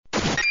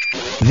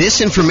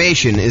This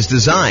information is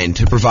designed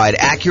to provide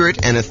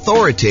accurate and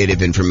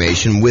authoritative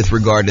information with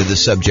regard to the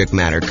subject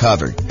matter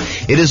covered.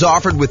 It is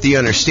offered with the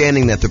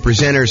understanding that the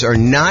presenters are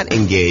not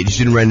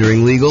engaged in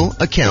rendering legal,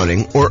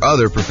 accounting, or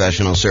other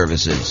professional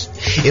services.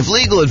 If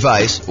legal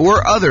advice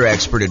or other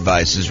expert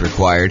advice is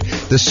required,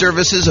 the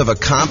services of a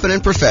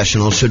competent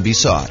professional should be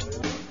sought.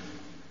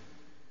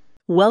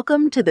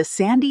 Welcome to the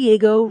San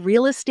Diego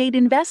Real Estate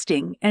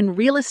Investing and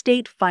Real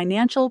Estate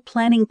Financial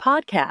Planning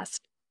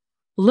Podcast.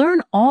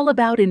 Learn all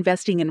about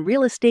investing in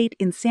real estate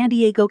in San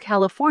Diego,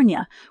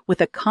 California,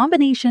 with a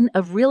combination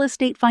of real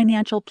estate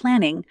financial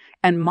planning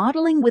and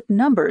modeling with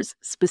numbers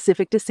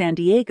specific to San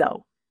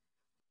Diego.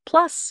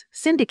 Plus,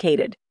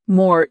 syndicated,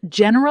 more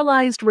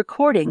generalized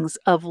recordings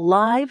of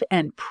live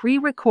and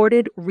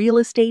pre-recorded real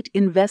estate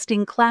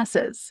investing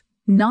classes.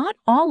 Not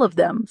all of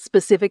them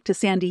specific to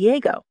San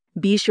Diego.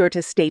 Be sure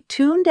to stay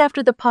tuned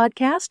after the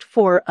podcast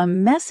for a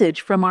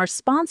message from our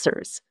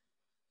sponsors.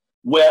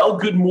 Well,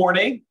 good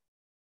morning.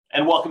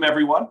 And welcome,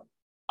 everyone.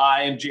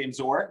 I am James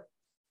Orr,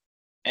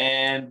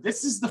 and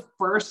this is the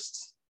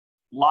first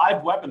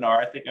live webinar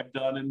I think I've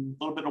done in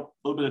a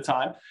little bit of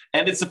time,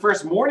 and it's the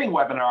first morning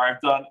webinar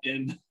I've done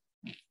in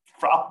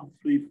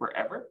probably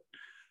forever.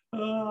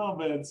 Oh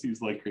man, it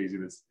seems like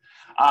craziness.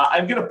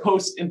 I'm going to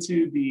post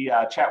into the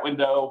chat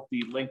window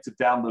the link to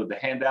download the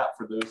handout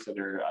for those that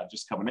are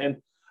just coming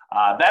in.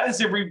 That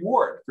is a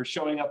reward for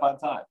showing up on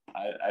time.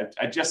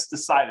 I just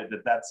decided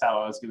that that's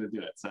how I was going to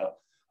do it. So.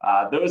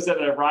 Those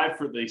that arrive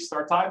for the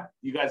start time,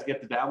 you guys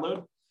get the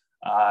download.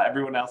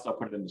 Everyone else, I'll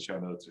put it in the show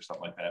notes or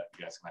something like that.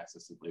 You guys can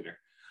access it later.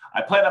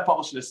 I plan on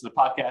publishing this in the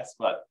podcast,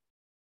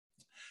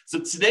 so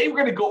today we're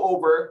going to go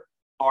over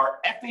our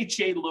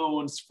FHA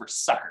loans for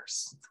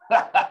suckers.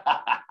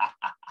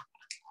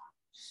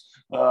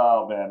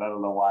 Oh man, I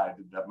don't know why I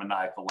did that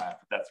maniacal laugh,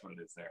 but that's what it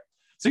is there.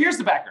 So here's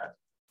the background.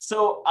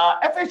 So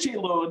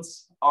FHA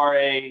loans are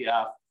a,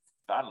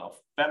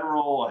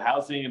 Federal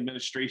Housing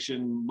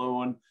Administration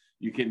loan.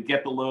 You can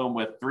get the loan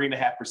with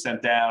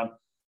 3.5% down,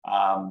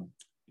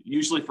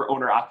 usually for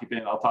owner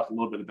occupant. I'll talk a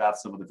little bit about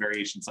some of the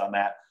variations on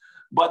that,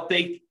 but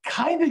they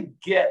kind of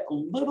get a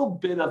little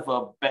bit of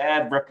a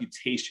bad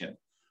reputation.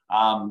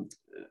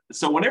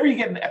 So whenever you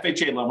get an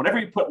FHA loan, whenever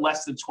you put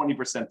less than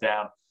 20%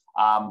 down,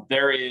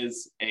 there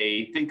is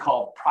a thing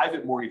called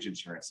private mortgage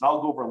insurance. And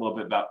I'll go over a little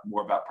bit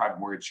more about private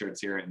mortgage insurance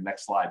here in the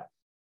next slide.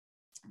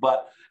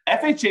 But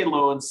FHA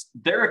loans,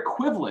 their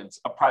equivalent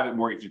of private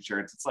mortgage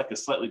insurance, it's like a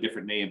slightly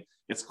different name.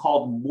 It's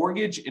called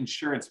mortgage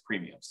insurance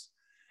premiums.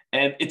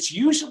 And it's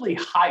usually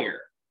higher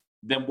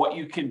than what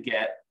you can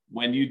get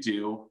when you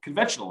do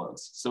conventional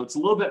loans. So it's a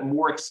little bit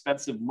more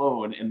expensive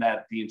loan in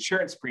that the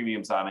insurance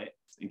premiums on it,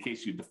 in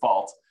case you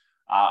default,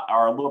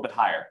 are a little bit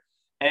higher.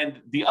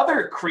 And the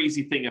other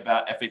crazy thing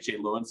about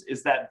FHA loans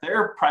is that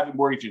their private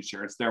mortgage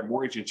insurance, their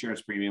mortgage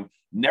insurance premium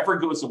never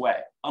goes away.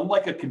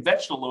 Unlike a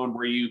conventional loan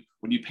where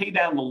when you pay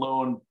down the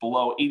loan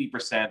below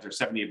 80% or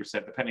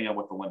 78%, depending on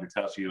what the lender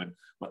tells you and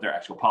what their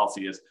actual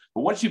policy is.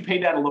 But once you pay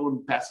down a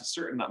loan past a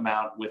certain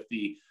amount with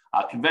the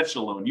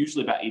conventional loan,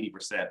 usually about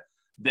 80%,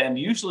 then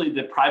usually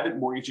the private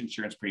mortgage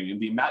insurance premium,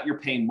 the amount you're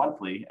paying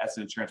monthly as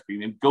an insurance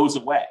premium, goes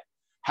away.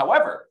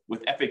 However,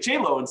 with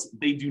FHA loans,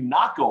 they do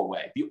not go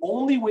away. The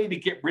only way to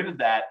get rid of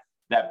that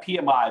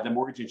PMI, the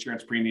mortgage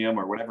insurance premium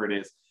or whatever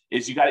it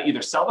is you got to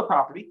either sell the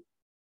property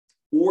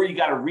or you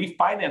got to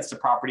refinance the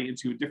property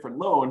into a different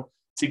loan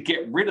to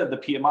get rid of the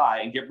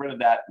PMI and get rid of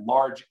that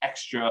large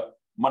extra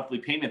monthly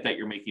payment that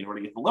you're making in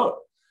order to get the loan.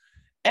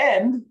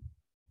 And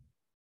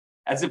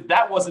as if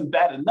that wasn't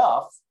bad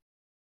enough,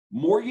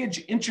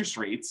 mortgage interest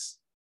rates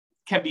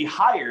can be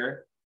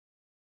higher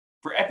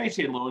for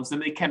FHA loans than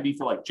they can be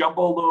for like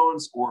jumbo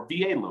loans or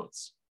VA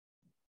loans,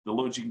 the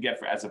loans you can get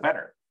as a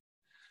veteran.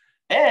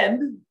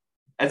 And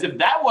as if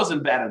that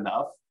wasn't bad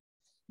enough,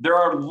 there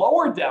are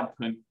lower down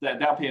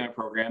payment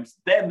programs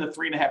than the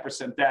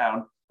 3.5%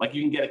 down. Like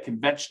you can get a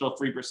conventional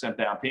 3%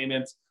 down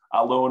payment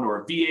loan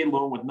or a VA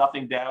loan with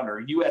nothing down or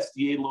a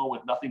USDA loan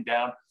with nothing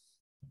down.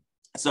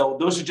 So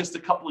those are just a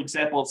couple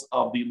examples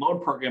of the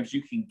loan programs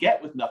you can get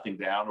with nothing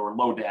down or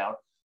low down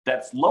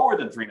that's lower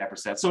than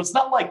 3.5%. So it's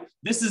not like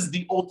this is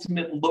the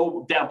ultimate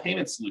low down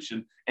payment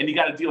solution and you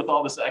got to deal with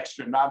all this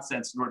extra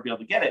nonsense in order to be able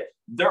to get it.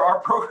 There are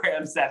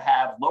programs that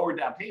have lower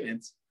down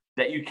payments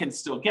that you can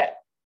still get.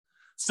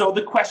 So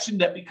the question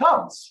that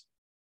becomes,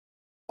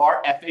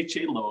 are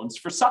FHA loans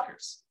for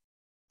suckers?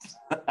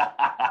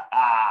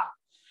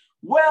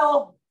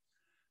 Well,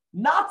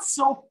 not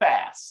so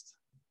fast.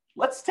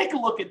 Let's take a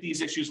look at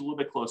these issues a little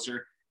bit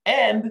closer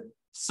and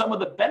some of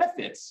the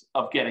benefits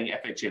of getting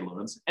FHA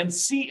loans and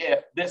see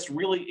if this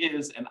really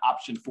is an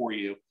option for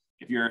you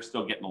if you're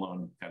still getting a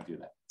loan, kind of do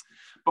that.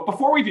 But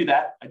before we do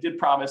that, I did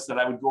promise that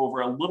I would go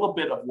over a little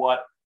bit of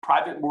what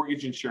private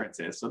mortgage insurance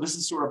is. So this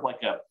is sort of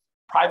like a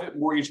private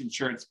mortgage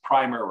insurance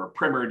primer or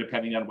primer,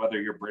 depending on whether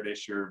you're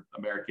British or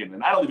American.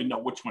 And I don't even know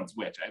which one's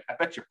which. I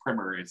bet your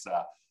primer is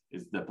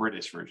the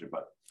British version,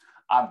 but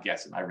I'm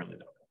guessing. I really don't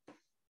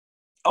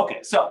know. Okay,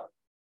 so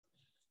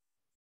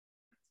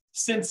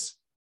since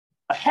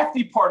a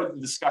hefty part of the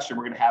discussion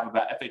we're going to have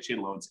about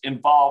FHA loans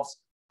involves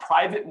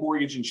private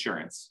mortgage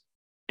insurance,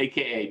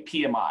 AKA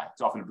PMI.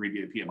 It's often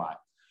abbreviated PMI.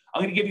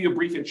 I'm going to give you a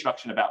brief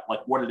introduction about like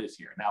what it is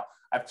here. Now,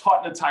 I've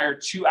taught an entire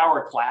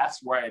 2-hour class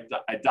where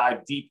I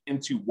dive deep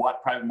into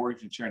what private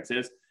mortgage insurance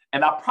is.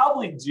 And I'll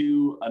probably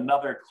do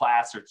another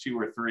class or 2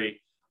 or 3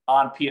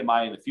 on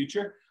PMI in the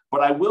future,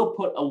 but I will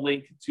put a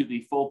link to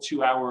the full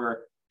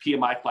 2-hour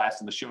PMI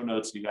class in the show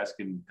notes so you guys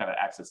can kind of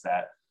access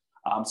that.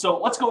 So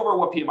let's go over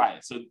what PMI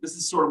is. So this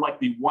is sort of like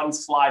the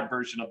 1-slide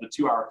version of the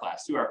 2-hour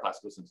class. 2-hour class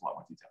goes into a lot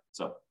more detail.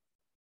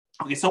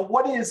 So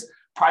what is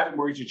private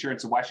mortgage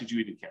insurance and why should you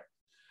even care?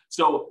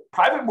 So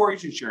private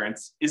mortgage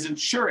insurance is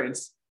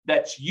insurance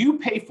that you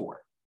pay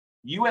for,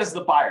 you as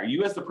the buyer,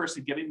 you as the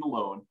person getting the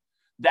loan,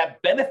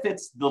 that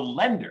benefits the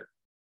lender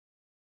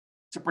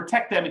to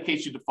protect them in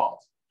case you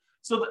default.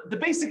 So the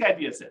basic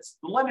idea is this.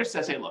 The lender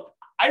says, hey, look,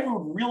 I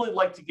would really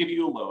like to give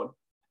you a loan,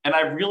 and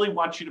I really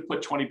want you to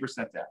put 20%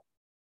 down.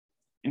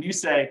 And you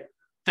say,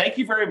 thank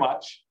you very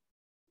much,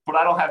 but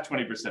I don't have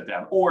 20%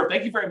 down. Or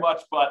thank you very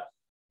much, but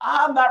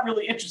I'm not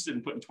really interested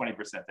in putting 20%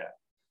 down.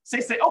 So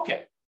they say,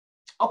 okay,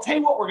 I'll tell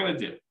you what we're going to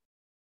do.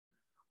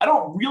 I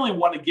don't really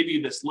want to give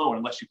you this loan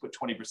unless you put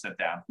 20%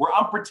 down, where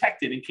I'm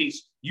protected in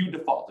case you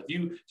default.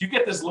 If you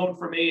get this loan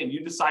from me and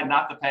you decide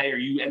not to pay, or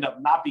you end up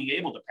not being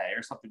able to pay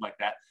or something like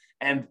that,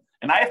 and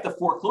I have to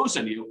foreclose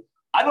on you,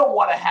 I don't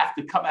want to have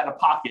to come out of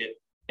pocket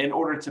in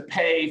order to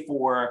pay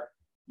for,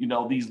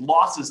 these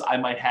losses I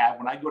might have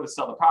when I go to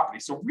sell the property.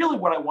 So really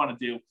what I want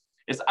to do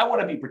is I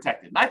want to be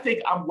protected. And I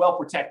think I'm well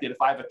protected if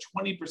I have a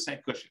 20%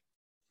 cushion.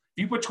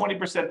 If you put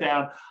 20%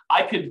 down,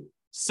 I could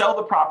sell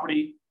the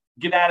property,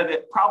 get out of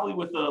it probably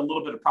with a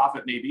little bit of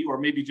profit maybe, or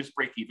maybe just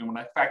break even when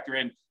I factor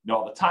in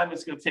all the time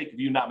it's going to take of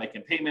you not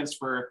making payments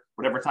for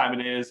whatever time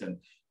it is, and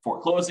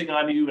foreclosing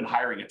on you and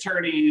hiring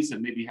attorneys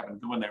and maybe having to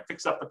go in there and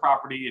fix up the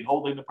property and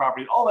holding the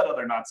property and all that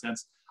other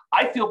nonsense.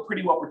 I feel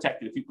pretty well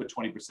protected if you put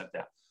 20%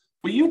 down.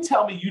 But you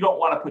tell me you don't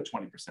want to put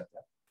 20% down.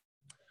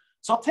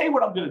 So I'll tell you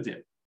what I'm going to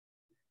do.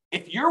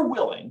 If you're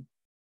willing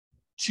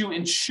to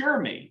insure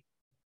me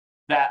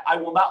that I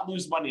will not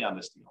lose money on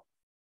this deal,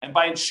 and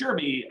by insure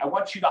me, I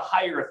want you to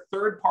hire a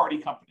third-party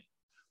company,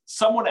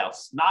 someone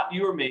else, not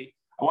you or me.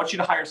 I want you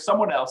to hire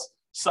someone else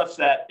such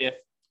that if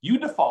you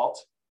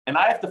default and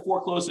I have to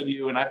foreclose on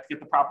you and I have to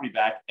get the property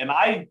back, and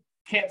I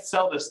can't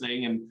sell this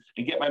thing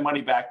and get my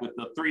money back with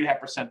the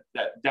 3.5%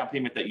 that down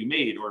payment that you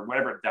made, or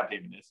whatever down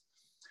payment is,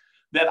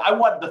 then I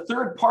want the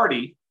third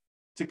party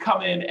to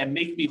come in and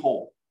make me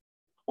whole,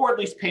 or at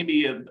least pay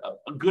me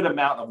a good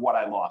amount of what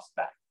I lost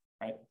back,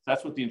 right?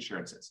 That's what the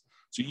insurance is.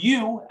 So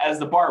you, as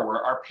the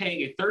borrower, are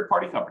paying a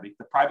third-party company,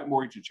 the private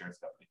mortgage insurance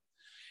company,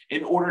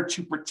 in order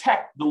to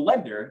protect the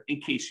lender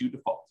in case you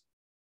default.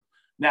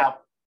 Now,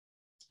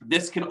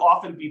 this can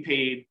often be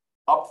paid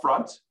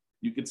upfront.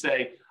 You could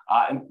say,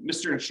 and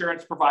Mr.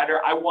 Insurance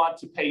Provider, I want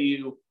to pay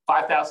you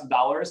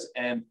 $5,000,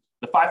 and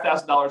the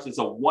 $5,000 is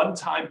a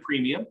one-time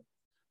premium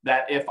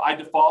that if I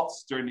default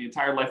during the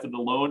entire life of the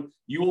loan,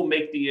 you will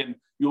make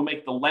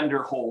the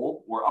lender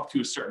whole, or up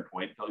to a certain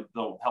point.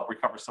 They'll help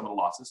recover some of the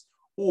losses.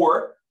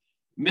 Or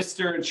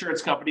Mr.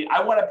 Insurance Company,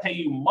 I want to pay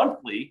you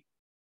monthly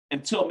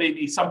until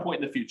maybe some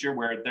point in the future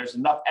where there's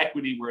enough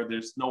equity where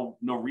there's no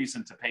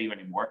reason to pay you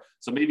anymore.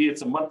 So maybe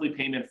it's a monthly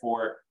payment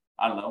for,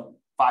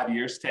 5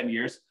 years, 10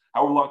 years,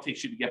 however long it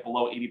takes you to get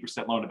below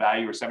 80% loan to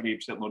value or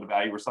 78% loan to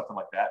value or something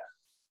like that.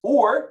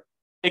 Or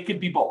it could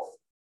be both.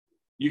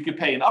 You could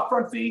pay an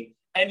upfront fee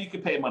and you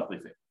could pay a monthly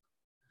fee.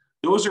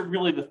 Those are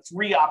really the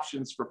 3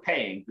 options for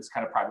paying this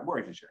kind of private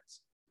mortgage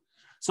insurance.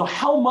 So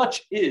how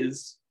much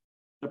is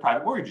the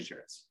private mortgage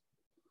insurance?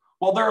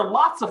 Well, there are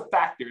lots of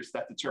factors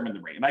that determine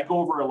the rate. And I go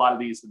over a lot of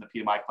these in the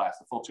PMI class,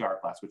 the full 2-hour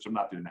class, which I'm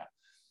not doing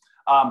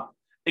now.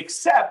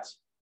 Except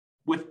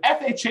with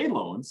FHA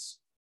loans,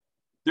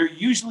 they're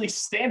usually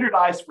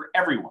standardized for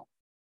everyone.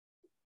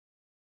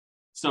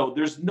 So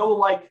there's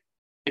no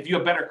if you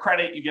have better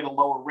credit, you get a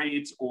lower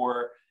rate,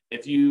 or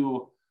if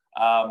you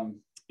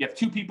have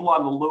 2 people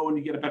on the loan,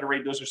 you get a better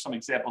rate. Those are some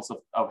examples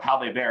of how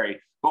they vary.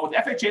 But with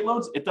FHA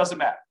loans, it doesn't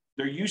matter.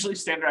 They're usually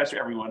standardized for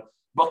everyone,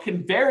 but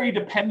can vary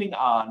depending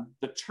on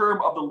the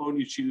term of the loan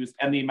you choose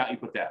and the amount you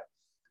put down.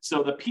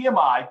 So the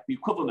PMI, the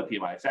equivalent of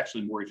PMI, it's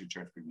actually mortgage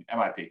insurance premium,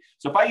 MIP.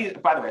 So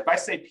if I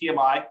say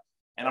PMI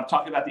and I'm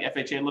talking about the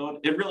FHA loan,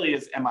 it really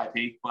is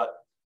MIP, but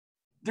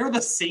they're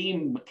the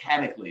same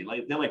mechanically.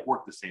 They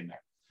work the same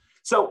there.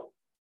 So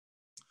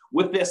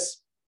with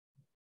this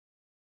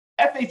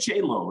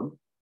FHA loan,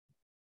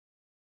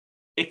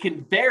 it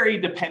can vary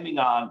depending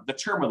on the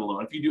term of the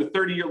loan. If you do a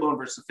 30-year loan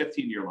versus a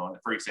 15-year loan,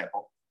 for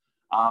example,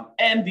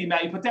 and the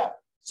amount you put down.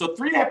 So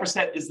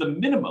 3.5% is the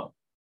minimum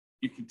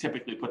you can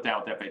typically put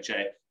down with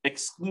FHA,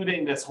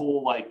 excluding this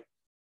whole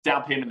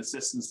down payment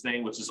assistance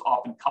thing, which is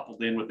often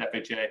coupled in with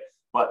FHA.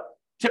 But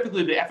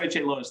typically the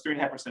FHA loan is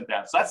 3.5%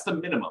 down. So that's the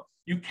minimum.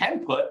 You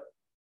can put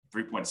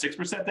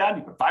 3.6% down,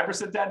 you put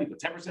 5% down, you put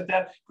 10%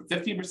 down, you put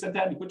 15%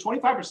 down, you put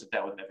 25%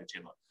 down with an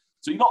FHA loan.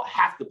 So you don't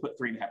have to put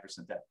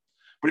 3.5% down.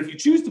 But if you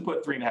choose to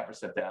put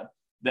 3.5% down,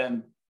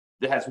 then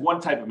it has one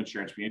type of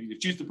insurance premium. If you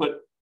choose to put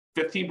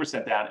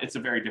 15% down, it's a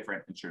very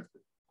different insurance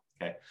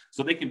premium. Okay,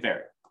 so they can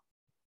vary.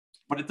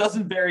 but it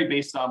doesn't vary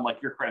based on like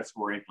your credit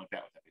score or anything like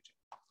that with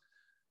FHA.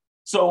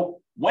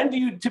 So when do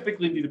you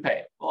typically need to pay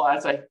it? Well,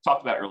 as I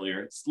talked about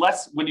earlier, it's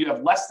less when you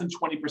have less than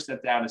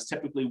 20% down is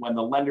typically when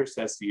the lender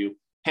says to you,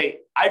 hey,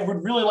 I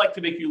would really like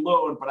to make you a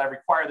loan, but I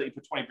require that you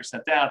put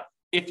 20% down.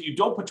 If you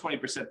don't put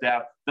 20%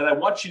 down, then I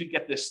want you to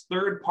get this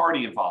third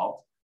party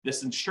involved,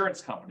 this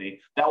insurance company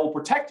that will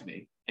protect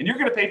me, and you're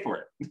going to pay for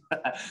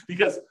it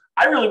because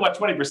I really want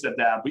 20%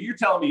 down, but you're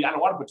telling me I don't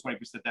want to put 20%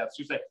 down. So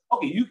you say,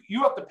 okay,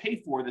 you have to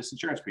pay for this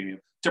insurance premium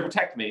to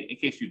protect me in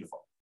case you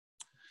default.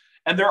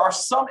 And there are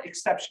some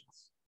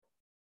exceptions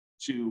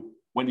to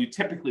when you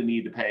typically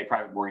need to pay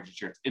private mortgage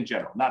insurance in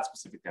general, not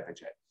specific to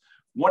FHA.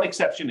 One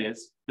exception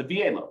is the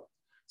VA loan.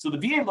 So the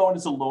VA loan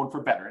is a loan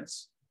for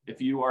veterans.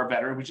 If you are a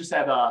veteran, we just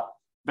had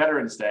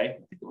Veterans Day.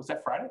 I think it was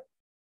that Friday.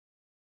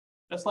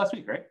 That's last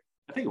week, right?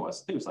 I think it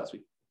was last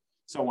week.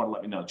 Someone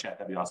let me know in the chat.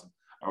 That'd be awesome.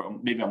 Or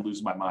maybe I'm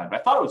losing my mind, but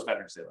I thought it was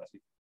Veterans Day last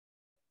week.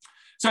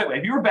 So anyway,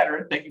 if you're a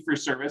veteran, thank you for your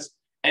service.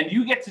 And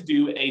you get to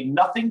do a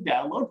nothing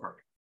down loan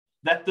program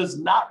that does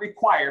not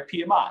require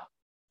PMI.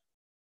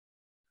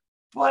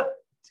 But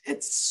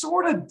it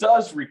sort of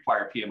does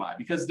require PMI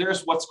because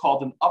there's what's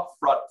called an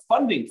upfront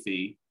funding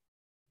fee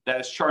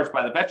that is charged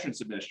by the Veterans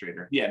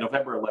Administrator. Yeah,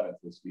 November 11th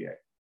was VA.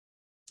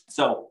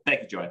 So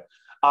thank you,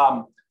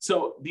 Joanne.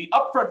 So the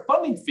upfront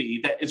funding fee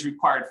that is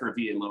required for a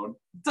VA loan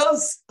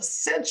does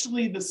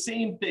essentially the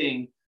same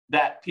thing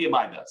that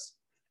PMI does.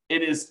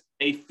 It is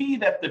a fee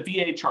that the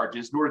VA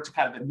charges in order to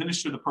kind of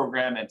administer the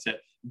program and to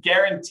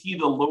guarantee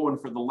the loan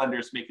for the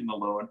lenders making the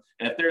loan.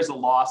 And if there's a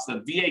loss,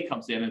 then VA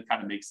comes in and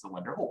kind of makes the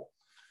lender whole.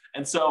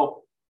 And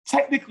so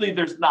technically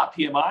there's not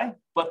PMI,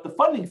 but the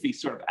funding fee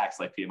sort of acts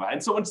like PMI.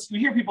 And so when you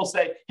hear people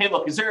say, hey,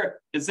 look, is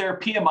there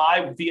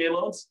PMI with VA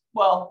loans?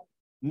 Well,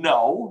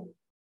 no,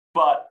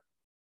 but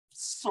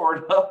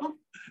sort of,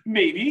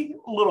 maybe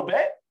a little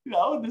bit,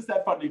 there's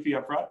that funding fee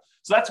up front.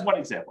 So that's one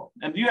example.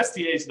 And the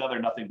USDA is another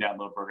nothing down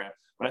loan program,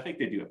 but I think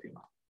they do have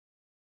PMI.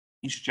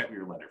 You should check with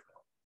your lender for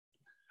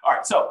that. All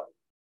right, so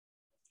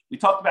we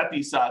talked about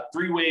these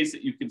three ways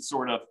that you can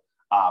sort of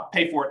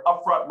pay for it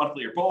upfront,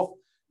 monthly, or both.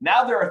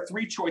 Now there are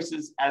three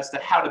choices as to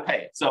how to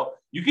pay it. So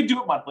you can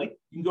do it monthly.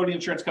 You can go to the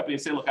insurance company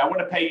and say, look, I want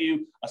to pay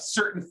you a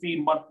certain fee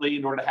monthly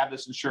in order to have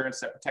this insurance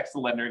that protects the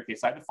lender in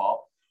case I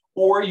default.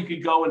 Or you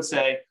could go and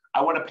say,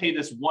 I want to pay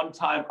this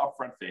one-time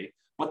upfront fee.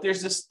 But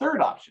there's this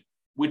third option,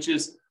 which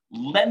is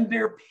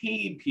lender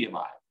paid PMI.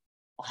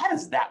 Well, how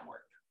does that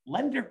work?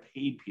 Lender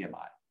paid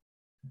PMI.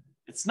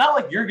 It's not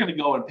like you're going to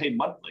go and pay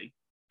monthly.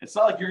 It's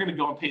not like you're going to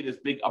go and pay this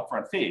big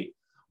upfront fee.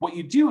 What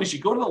you do is you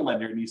go to the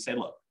lender and you say,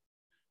 look,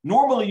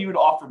 normally you would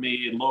offer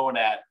me a loan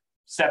at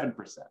 7%.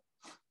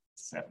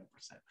 7%.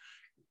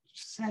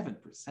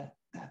 7%.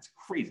 That's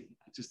crazy.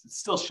 It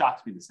still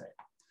shocks me to say.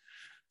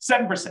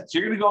 7%. So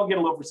you're going to go and get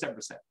a loan for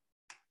 7%.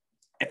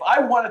 If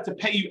I wanted to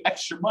pay you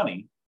extra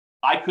money,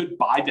 I could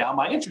buy down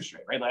my interest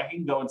rate, right? Like I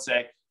can go and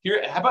say,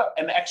 here, how about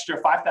an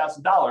extra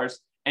 $5,000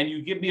 and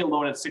you give me a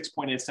loan at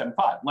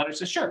 6.875? Lender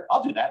says, sure,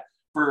 I'll do that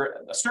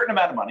for a certain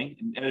amount of money.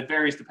 And it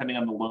varies depending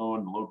on the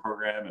loan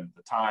program and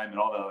the time and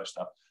all that other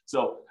stuff.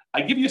 So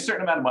I give you a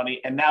certain amount of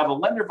money. And now the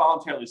lender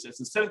voluntarily says,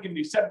 instead of giving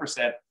you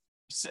 7%,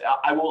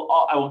 I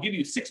will give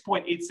you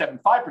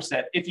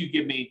 6.875% if you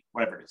give me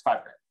whatever it is,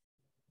 $5,000.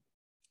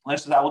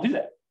 Lender says, I will do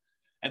that.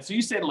 And so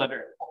you say to the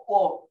lender,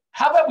 well,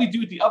 how about we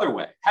do it the other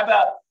way? How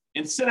about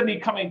instead of me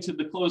coming to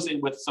the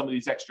closing with some of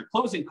these extra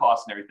closing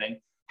costs and everything,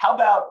 how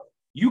about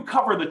you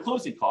cover the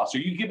closing costs or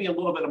you give me a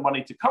little bit of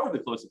money to cover the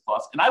closing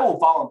costs and I will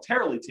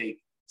voluntarily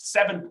take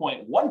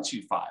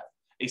 7.125,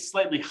 a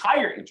slightly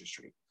higher interest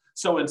rate.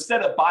 So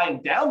instead of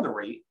buying down the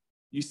rate,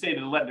 you say to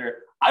the lender,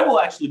 I will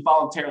actually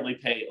voluntarily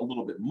pay a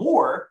little bit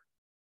more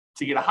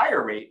to get a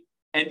higher rate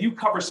and you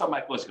cover some of my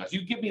closing costs.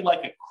 You give me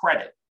like a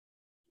credit,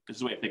 is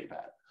the way to think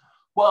about it.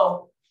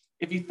 Well,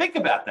 if you think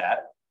about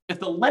that, if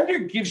the lender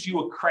gives you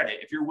a credit,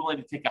 if you're willing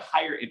to take a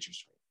higher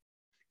interest rate,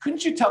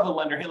 couldn't you tell the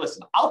lender, hey,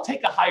 listen, I'll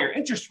take a higher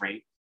interest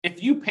rate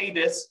if you pay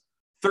this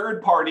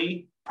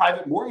third-party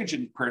private mortgage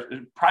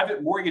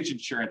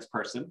insurance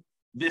person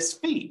this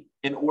fee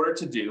in order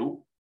to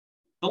do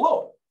the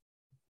loan?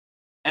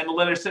 And the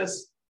lender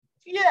says,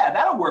 yeah,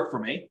 that'll work for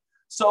me.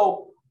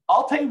 So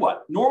I'll tell you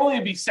what, normally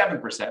it'd be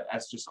 7%,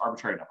 that's just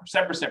arbitrary number,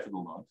 7% for the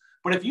loan.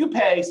 But if you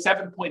pay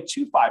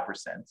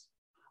 7.25%,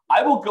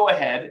 I will go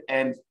ahead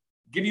and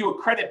give you a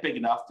credit big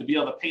enough to be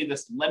able to pay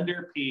this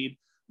lender paid,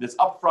 this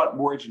upfront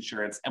mortgage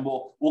insurance, and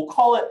we'll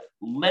call it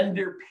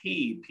lender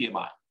paid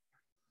PMI.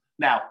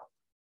 Now,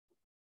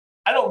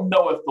 I don't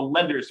know if the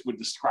lenders would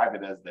describe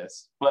it as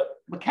this, but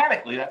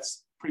mechanically,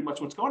 that's pretty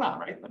much what's going on,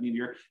 right? I mean,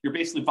 you're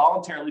basically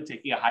voluntarily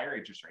taking a higher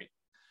interest rate,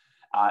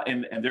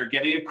 and they're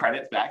getting a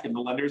credit back, and the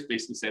lenders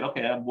basically saying,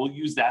 okay, we'll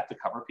use that to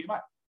cover PMI.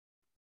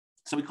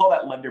 So we call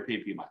that lender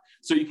paid PMI.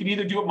 So you can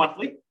either do it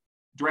monthly,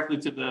 directly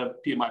to the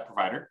PMI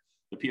provider,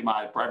 the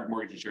PMI private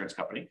mortgage insurance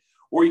company,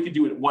 or you could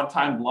do it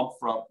one-time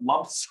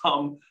lump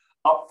sum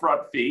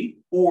upfront fee,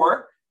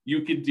 or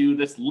you could do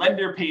this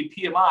lender paid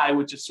PMI,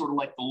 which is sort of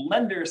like the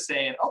lender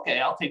saying, okay,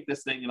 I'll take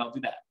this thing and I'll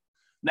do that.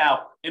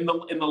 Now, in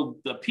the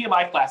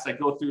PMI class, I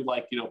go through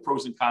like,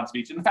 pros and cons of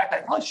each. And in fact,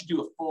 I probably should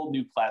do a full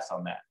new class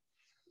on that.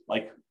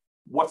 Like,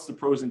 what's the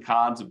pros and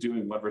cons of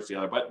doing one versus the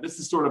other? But this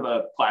is sort of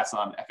a class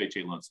on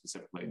FHA loans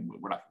specifically, and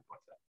we're not going to go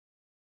into that.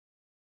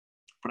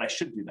 But I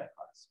should do that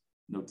class.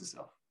 Note to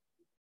self.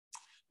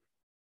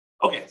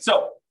 Okay,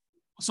 so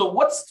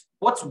what's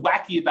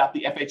wacky about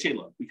the FHA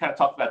loan? We kind of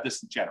talked about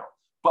this in general.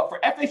 But for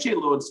FHA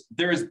loans,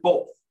 there is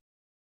both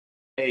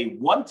a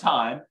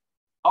one-time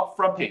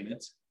upfront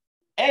payment,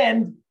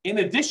 and in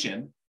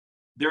addition,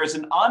 there is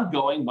an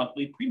ongoing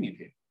monthly premium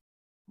payment.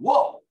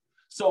 Whoa.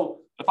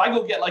 So if I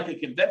go get like a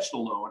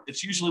conventional loan,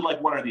 it's usually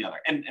like one or the other.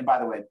 And by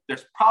the way,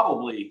 there's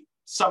probably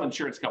some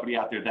insurance company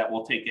out there that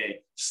will take a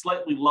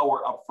slightly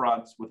lower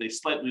upfront with a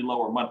slightly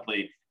lower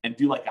monthly and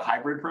do like a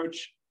hybrid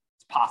approach.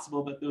 It's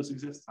possible that those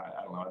exist.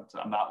 I don't know.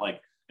 I'm not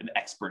like an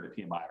expert at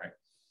PMI, right?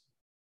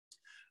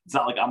 It's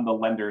not like I'm the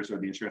lenders or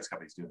the insurance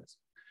companies doing this.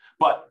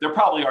 But there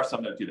probably are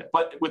some that do that.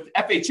 But with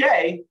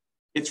FHA,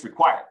 it's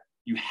required.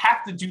 You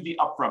have to do the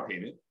upfront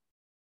payment,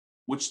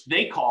 which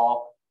they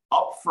call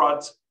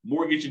upfront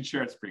mortgage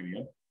insurance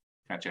premium.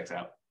 Kind of checks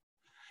out.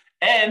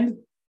 And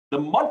the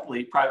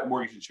monthly private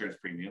mortgage insurance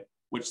premium,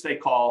 which they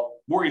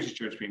call mortgage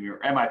insurance premium, or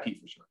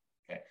MIP for short.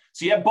 Okay.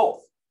 So you have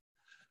both.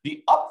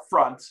 The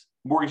upfront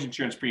mortgage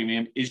insurance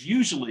premium is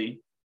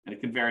usually, and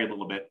it can vary a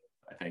little bit,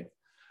 I think,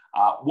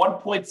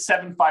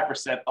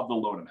 1.75% of the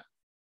loan amount.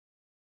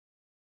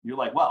 You're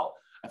like, well,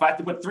 if I have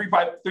to put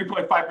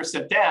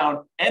 3.5%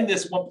 down and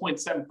this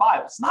 1.75,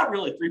 it's not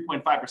really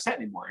 3.5%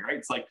 anymore, right?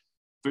 It's like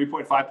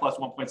 3.5 plus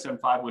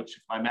 1.75, which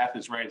if my math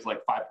is right, is like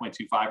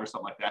 5.25 or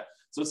something like that.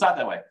 So it's not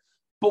that way.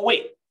 But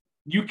wait,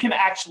 you can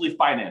actually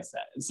finance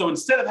that. And so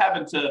instead of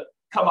having to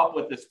come up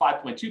with this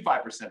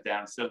 5.25%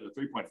 down instead of the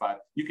 3.5,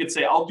 you could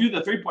say, I'll do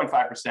the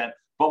 3.5%,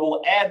 but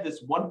we'll add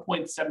this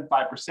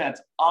 1.75%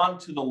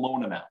 onto the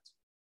loan amount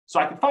so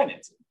I can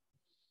finance it.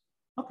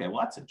 Okay, well,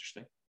 that's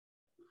interesting.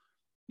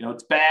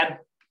 It's bad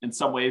in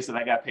some ways that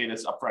I got to pay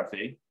this upfront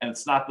fee, and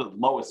it's not the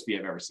lowest fee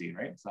I've ever seen,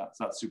 right? It's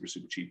not super,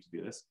 super cheap to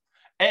do this.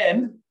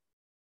 And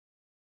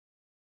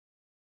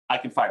I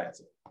can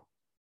finance it.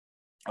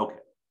 Okay.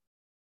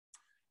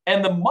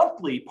 And the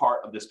monthly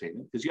part of this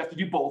payment, because you have to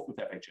do both with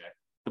FHA,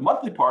 the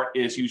monthly part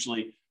is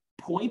usually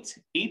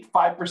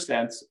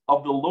 0.85%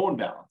 of the loan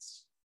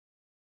balance.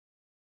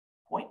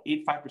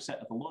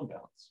 0.85% of the loan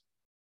balance.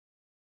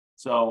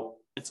 So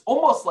it's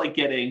almost like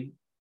getting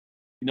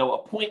a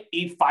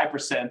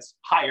 0.85%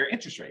 higher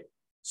interest rate.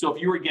 So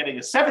if you were getting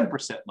a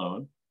 7%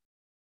 loan,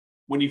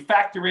 when you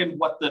factor in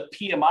what the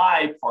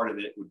PMI part of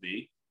it would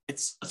be,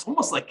 it's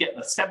almost like getting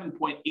a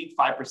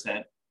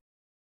 7.85%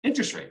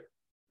 interest rate.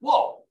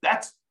 Whoa,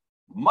 that's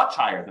much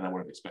higher than I would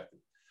have expected.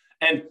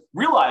 And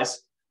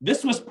realize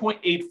this was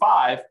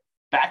 0.85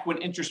 back when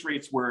interest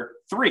rates were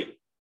 3.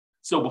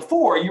 So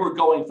before you were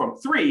going from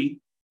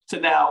 3 to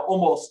now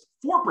almost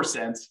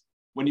 4%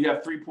 when you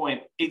have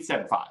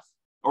 3.875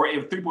 or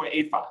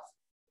 3.85,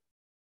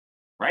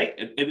 right?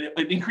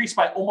 It increased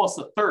by almost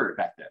a third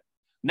back then.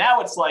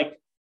 Now it's like,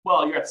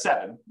 well, you're at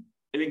 7.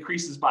 It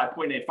increases by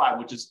 0.85,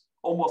 which is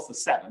almost a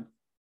 7.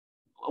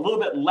 A little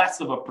bit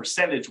less of a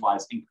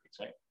percentage-wise increase,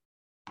 right?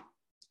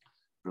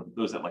 For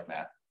those that like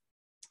math.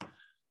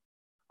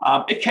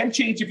 It can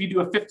change if you do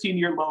a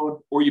 15-year loan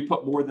or you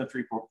put more than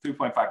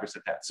 3.5%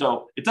 down.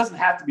 So it doesn't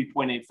have to be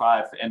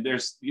 0.85. And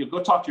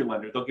go talk to your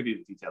lender. They'll give you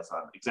the details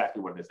on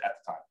exactly what it is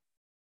at the time.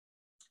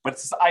 But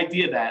it's this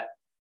idea that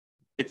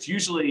it's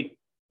usually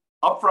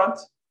upfront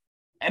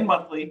and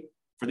monthly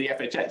for the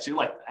FHA. So you're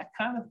like, that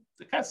kind of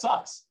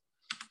sucks.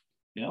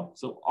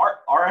 So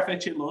our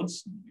FHA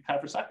loans kind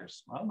of for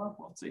suckers. I don't know.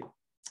 We'll see.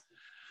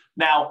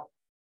 Now,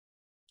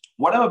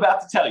 what I'm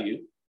about to tell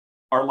you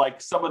are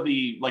like some of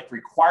the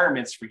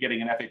requirements for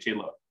getting an FHA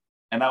loan.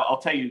 And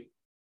I'll tell you,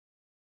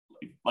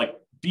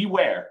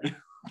 beware.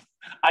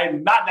 I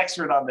am not an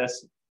expert on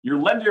this. Your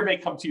lender may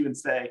come to you and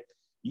say,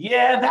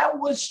 yeah, that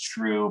was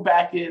true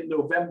back in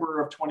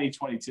November of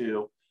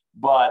 2022,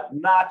 but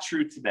not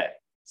true today.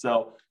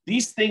 So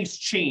these things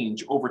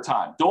change over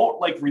time.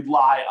 Don't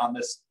rely on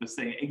this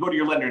thing and go to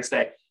your lender and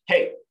say,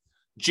 hey,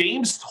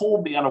 James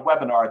told me on a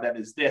webinar that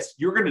is this.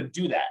 You're going to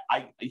do that.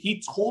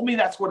 He told me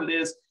that's what it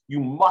is. You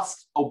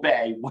must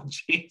obey what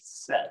James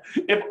said.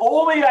 If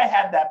only I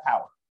had that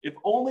power. If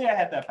only I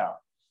had that power.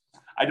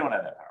 I don't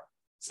have that power.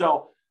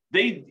 So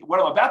what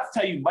I'm about to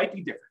tell you might be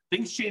different.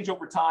 Things change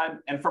over time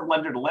and from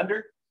lender to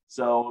lender.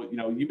 So,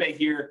 you may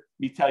hear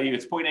me tell you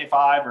it's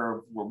 0.85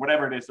 or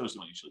whatever it is. Those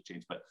don't usually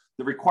change, but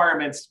the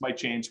requirements might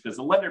change because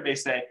the lender may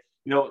say,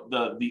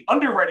 the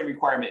underwriting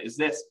requirement is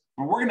this,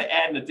 but we're going to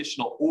add an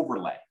additional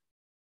overlay,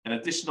 an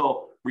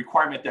additional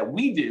requirement that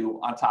we do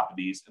on top of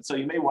these. And so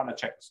you may want to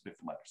check with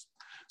different lenders.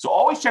 So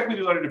always check with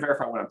your lender to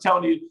verify what I'm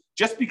telling you.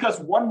 Just because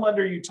one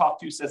lender you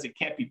talk to says it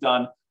can't be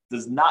done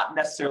does not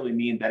necessarily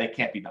mean that it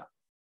can't be done.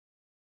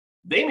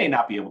 They may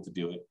not be able to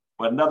do it,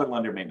 but another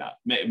lender may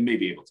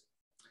be able to.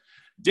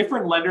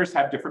 Different lenders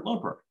have different loan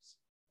programs.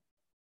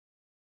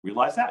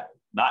 Realize that.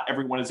 Not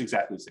everyone is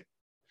exactly the same.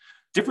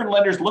 Different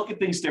lenders look at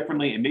things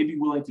differently and may be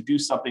willing to do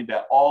something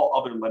that all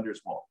other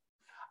lenders won't.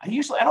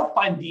 I don't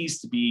find these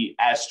to be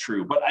as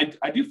true, but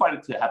I do find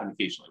it to happen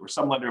occasionally where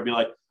some lender will be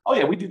like, oh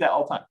yeah, we do that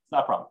all the time. It's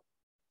not a problem.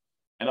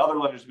 And other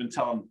lenders have been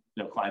telling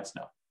clients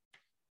no.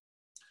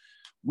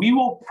 We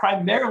will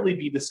primarily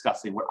be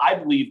discussing what I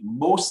believe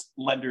most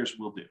lenders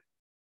will do.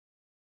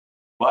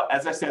 But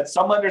as I said,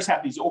 some lenders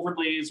have these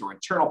overlays or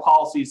internal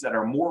policies that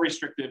are more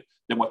restrictive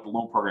than what the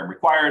loan program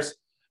requires.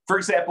 For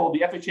example, the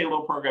FHA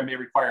loan program may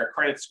require a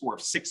credit score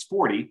of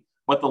 640,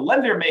 but the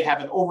lender may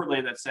have an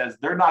overlay that says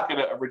they're not going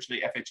to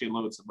originate FHA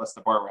loans unless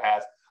the borrower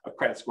has a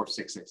credit score of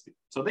 660.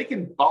 So they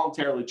can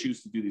voluntarily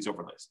choose to do these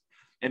overlays.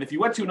 And if you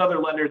went to another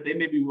lender, they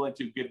may be willing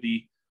to give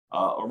the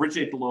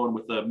originate the loan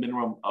with a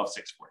minimum of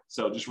 640.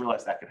 So just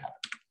realize that could happen.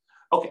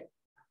 Okay.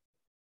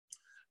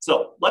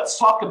 So let's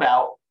talk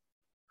about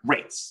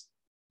rates.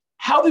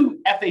 How do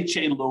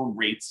FHA loan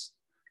rates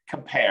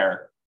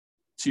compare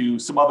to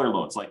some other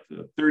loans, like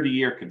the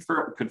 30-year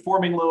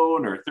conforming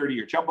loan or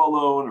 30-year jumbo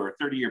loan or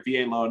 30-year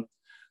VA loan?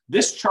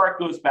 This chart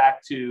goes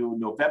back to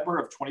November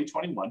of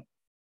 2021.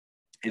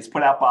 It's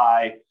put out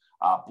by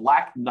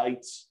Black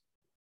Knight.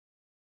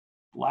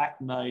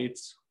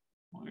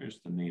 Where's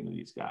the name of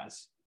these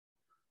guys?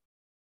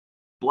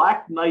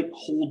 Black Knight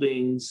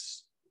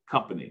Holdings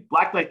Company,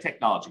 Black Knight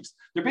Technologies.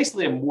 They're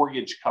basically a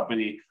mortgage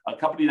company, a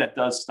company that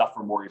does stuff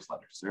for mortgage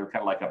lenders. They're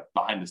kind of like a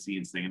behind the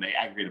scenes thing, and they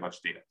aggregate a bunch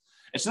of data.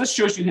 And so this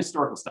shows you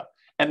historical stuff.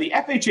 And the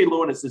FHA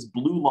loan is this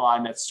blue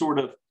line that's sort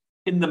of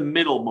in the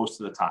middle most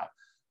of the time.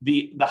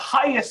 The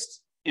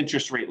highest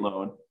interest rate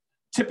loan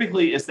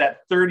typically is that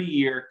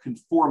 30-year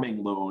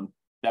conforming loan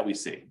that we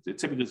see. It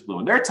typically is blue.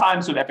 And there are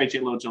times when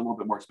FHA loans are a little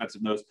bit more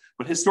expensive than those,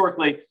 but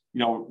historically,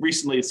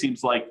 recently it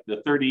seems like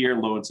the 30-year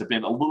loans have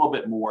been a little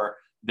bit more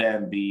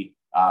than the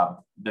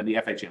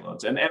FHA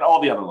loans and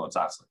all the other loans,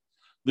 honestly.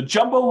 The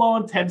jumbo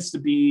loan tends to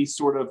be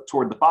sort of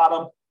toward the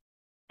bottom.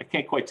 I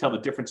can't quite tell the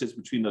differences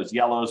between those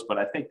yellows, but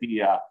I think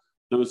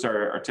those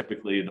are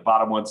typically the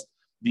bottom ones.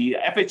 The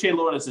FHA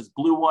loan is this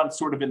blue one,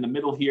 sort of in the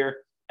middle here.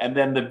 And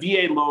then the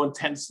VA loan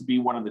tends to be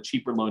one of the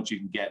cheaper loans you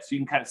can get. So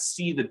you can kind of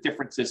see the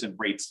differences in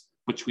rates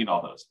between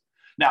all those.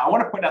 Now, I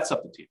want to point out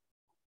something to you.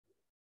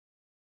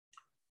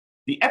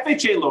 The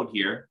FHA loan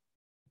here,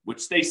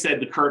 which they said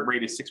the current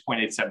rate is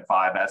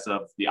 6.875 as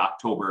of the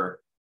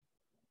October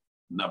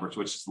numbers,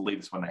 which is the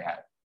latest one they had.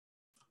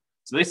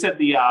 So they said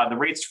the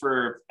rates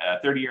for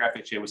 30-year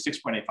FHA was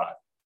 6.85.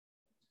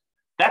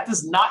 That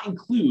does not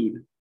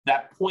include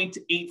that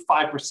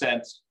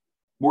 0.85%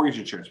 mortgage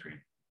insurance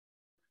premium.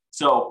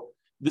 So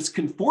this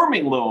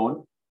conforming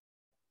loan,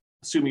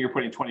 assuming you're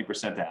putting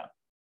 20% down,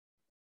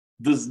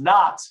 does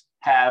not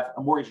have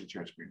a mortgage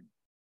insurance premium.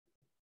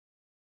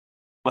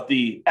 But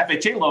the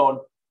FHA loan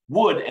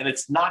would, and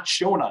it's not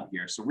shown on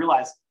here. So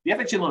realize the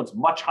FHA loan is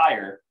much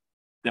higher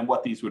than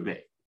what these would be.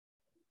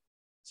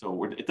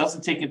 So it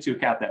doesn't take into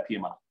account that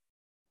PMI.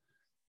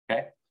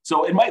 Okay.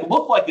 So it might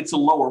look like it's a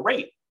lower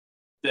rate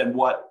than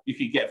what you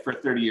could get for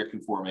 30-year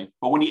conforming,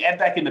 but when you add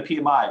back in the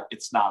PMI,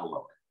 it's not a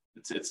lower.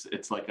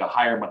 It's like a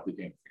higher monthly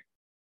payment.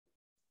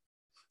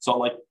 So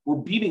like we're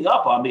beating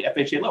up on the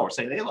FHA loan. We're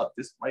saying, hey, look,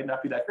 this might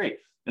not be that great.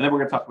 And then we're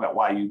going to talk about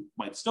why you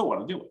might still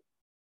want to do it.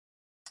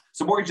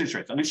 So mortgage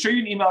insurance. I'm going to show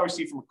you an email I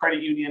received from a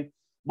credit union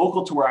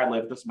local to where I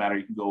live. It doesn't matter.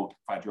 You can go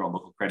find your own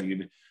local credit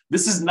union.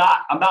 I'm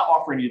not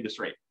offering you this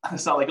rate.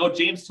 It's not like, oh,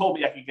 James told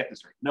me I could get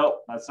this rate. No,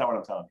 that's not what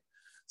I'm telling you.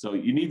 So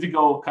you need to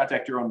go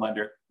contact your own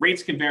lender.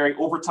 Rates can vary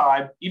over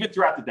time, even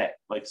throughout the day.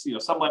 Like,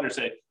 some lenders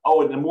say,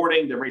 oh, in the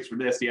morning, the rates were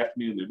this, the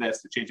afternoon, they're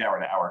this, they change hour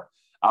to hour.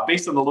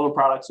 Based on the loan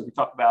products, so if we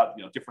talk about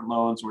different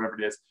loans or whatever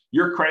it is,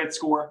 your credit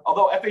score,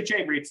 although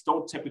FHA rates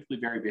don't typically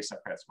vary based on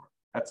credit score.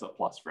 That's a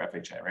plus for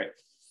FHA, right?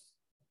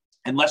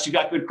 Unless you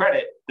got good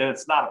credit, then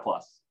it's not a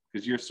plus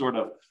because you're sort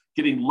of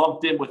getting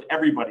lumped in with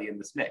everybody in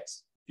this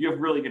mix. If you have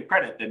really good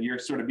credit, then you're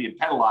sort of being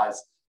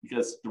penalized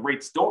because the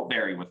rates don't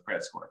vary with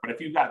credit score. But if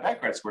you've got a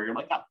bad credit score, you're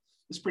like, oh,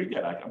 this is pretty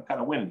good. I'm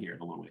kind of winning here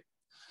in a little way.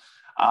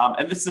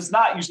 And this does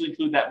not usually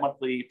include that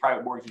monthly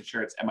private mortgage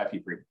insurance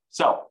MIP premium.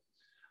 So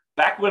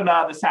back when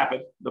this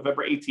happened,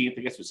 November 18th,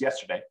 I guess it was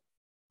yesterday,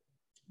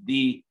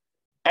 the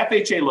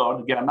FHA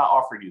loan, again, I'm not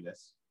offering you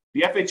this,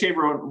 the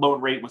FHA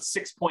loan rate was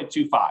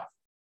 6.25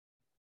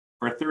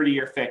 for a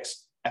 30-year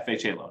fixed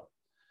FHA loan.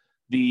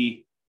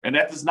 And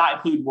that does not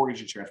include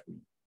mortgage insurance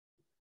premium.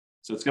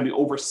 So it's going to be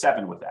over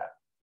 7 with that.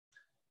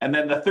 And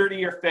then the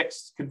 30-year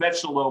fixed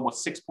conventional loan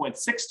was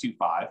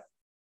 6.625,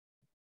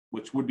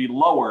 which would be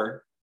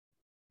lower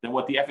than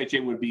what the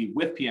FHA would be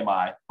with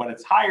PMI, but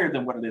it's higher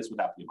than what it is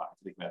without PMI, if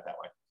you think about it that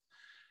way.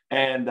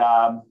 And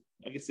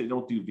I guess they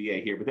don't do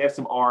VA here, but they have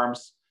some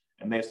ARMs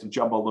and they have some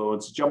jumbo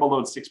loans. Jumbo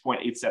loan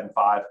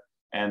 6.875,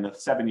 and the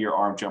 7-year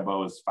ARM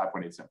jumbo is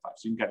 5.875.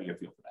 So you can kind of get a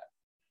feel for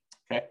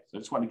that. Okay, so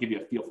I just want to give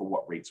you a feel for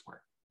what rates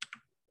were.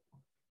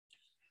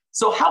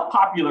 So how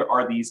popular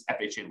are these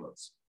FHA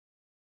loans?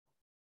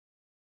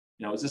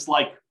 Is this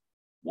like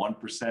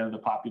 1% of the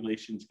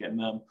population's getting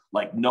them?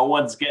 Like no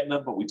one's getting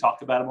them, but we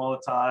talk about them all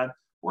the time?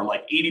 Or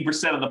like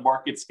 80% of the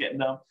market's getting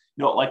them?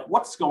 Like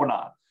what's going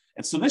on?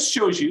 And so this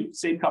shows you,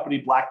 same company,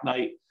 Black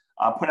Knight,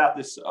 put out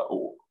this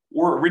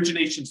or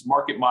Originations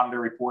Market Monitor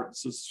report.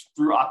 This is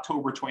through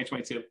October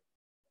 2022.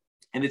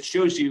 And it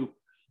shows you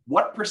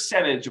what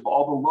percentage of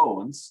all the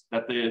loans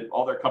that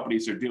all their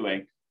companies are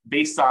doing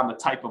based on the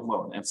type of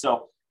loan. And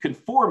so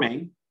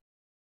conforming,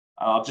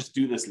 I'll just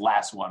do this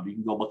last one. You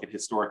can go look at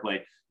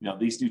historically.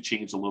 These do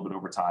change a little bit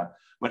over time.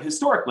 But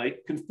historically,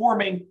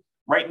 conforming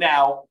right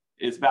now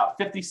is about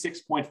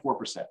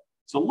 56.4%.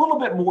 So a little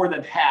bit more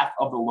than half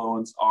of the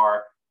loans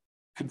are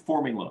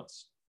conforming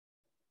loans,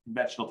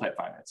 conventional type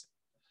financing.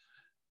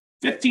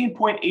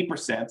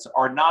 15.8%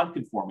 are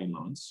non-conforming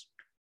loans.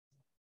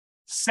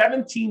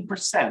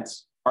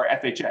 17% are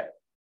FHA.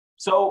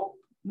 So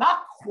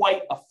not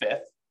quite a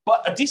fifth,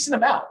 but a decent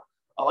amount,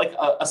 like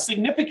a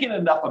significant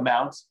enough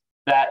amount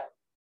that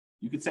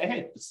you could say,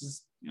 hey, this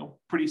is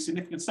pretty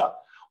significant stuff.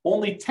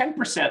 Only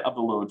 10% of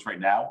the loans right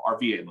now are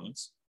VA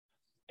loans,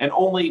 and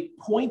only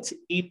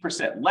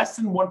 0.8%, less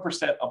than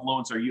 1% of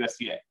loans are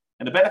USDA.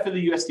 And the benefit of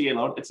the USDA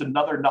loan, it's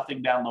another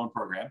nothing down loan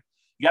program.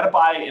 You got to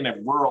buy in a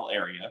rural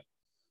area,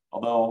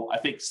 although I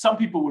think some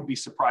people would be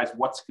surprised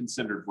what's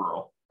considered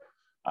rural.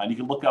 And you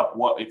can look up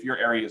if your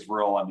area is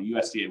rural on the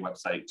USDA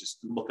website. Just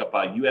look up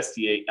a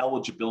USDA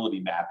eligibility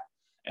map,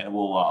 and it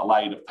will allow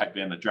you to type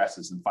in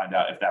addresses and find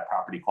out if that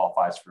property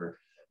qualifies for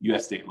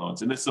USDA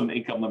loans. And there's some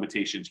income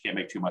limitations. You can't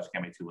make too much,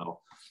 can't make too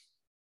little.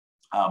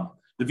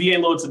 The VA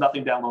loan's a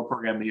nothing down loan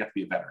program, and you have to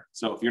be a veteran.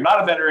 So if you're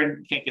not a veteran,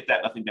 you can't get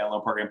that nothing down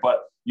loan program,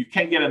 but you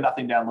can get a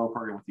nothing down loan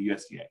program with the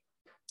USDA.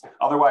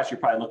 Otherwise, you're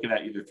probably looking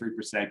at either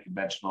 3%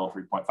 conventional,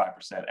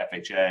 3.5%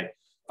 FHA,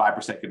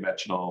 5%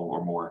 conventional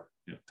or more,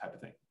 type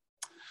of thing.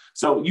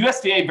 So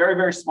USDA, very,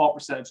 very small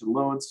percentage of the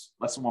loans,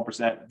 less than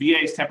 1%.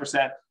 VA is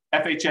 10%.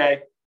 FHA,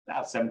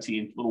 about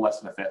 17, a little less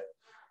than a fifth,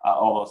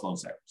 all those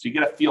loans there. So you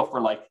get a feel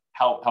for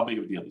how big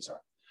of a deal these are.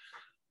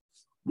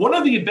 One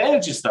of the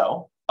advantages,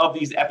 though, of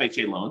these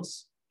FHA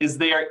loans is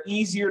they are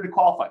easier to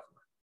qualify for.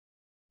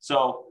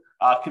 So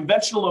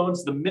conventional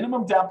loans, the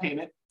minimum down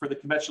payment for the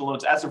conventional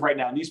loans as of right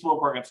now, and these loan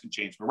programs can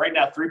change, but right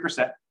now,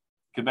 3%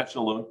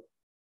 conventional loan.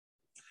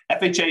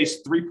 FHA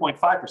is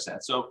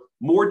 3.5%. So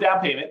more down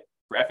payment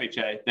for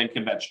FHA than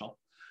conventional.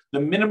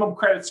 The minimum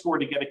credit score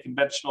to get a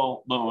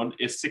conventional loan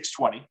is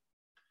 620.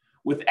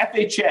 With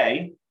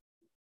FHA,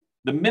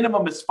 the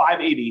minimum is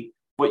 580,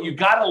 but you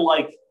got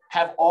to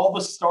have all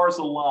the stars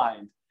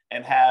aligned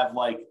and have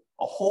a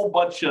whole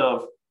bunch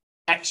of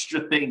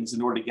extra things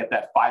in order to get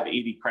that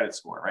 580 credit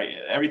score, right?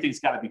 Everything's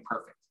got to be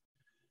perfect.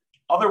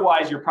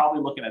 Otherwise, you're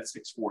probably looking at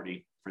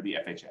 640 for the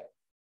FHA.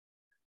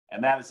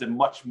 And that is a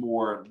much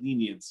more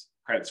lenient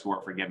credit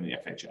score for getting the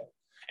FHA.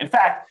 In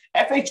fact,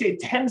 FHA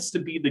tends to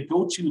be the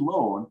go-to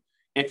loan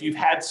if you've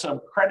had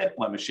some credit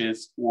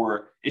blemishes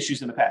or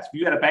issues in the past. If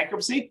you had a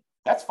bankruptcy,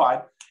 that's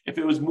fine. If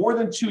it was more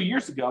than 2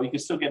 years ago, you can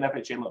still get an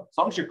FHA loan, as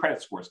long as your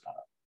credit score's gone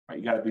up, right?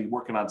 You got to be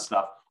working on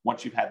stuff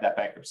once you've had that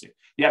bankruptcy.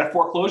 You had a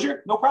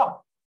foreclosure, no problem.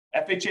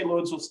 FHA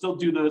loans will still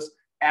do those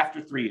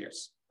after 3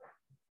 years.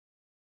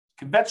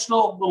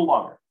 Conventional, a little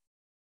longer.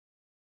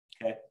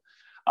 Okay.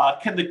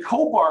 Can the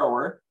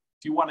co-borrower,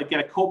 if you want to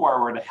get a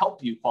co-borrower to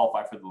help you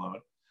qualify for the loan,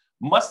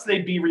 must they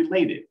be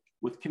related?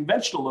 With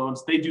conventional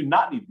loans, they do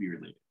not need to be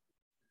related.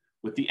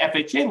 With the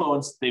FHA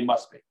loans, they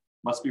must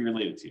be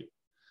related to you.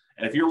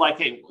 And if you're like,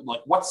 hey,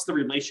 what's the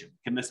relation?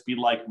 Can this be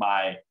like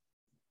my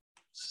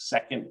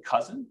second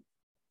cousin?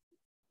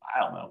 I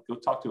don't know. Go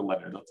talk to a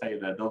lender. They'll tell you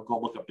that. They'll go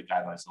look up the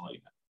guidelines and let you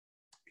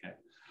know. Okay.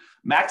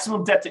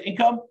 Maximum debt to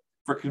income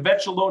for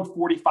conventional loan,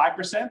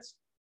 45%.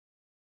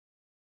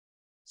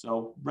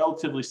 So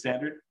relatively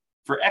standard.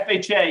 For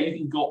FHA, you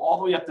can go all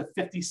the way up to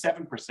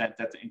 57% debt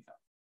to income.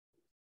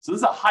 So this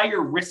is a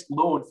higher risk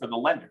loan for the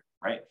lender,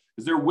 right?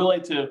 Because they're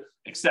willing to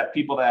accept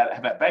people that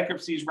have had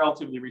bankruptcies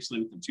relatively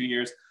recently, within 2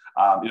 years,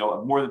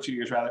 more than 2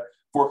 years rather.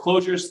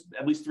 Foreclosures,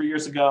 at least 3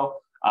 years ago,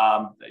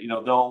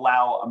 they'll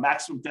allow a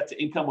maximum debt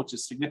to income, which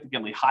is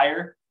significantly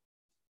higher.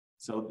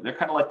 So they're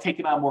kind of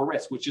taking on more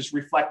risk, which is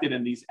reflected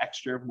in these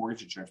extra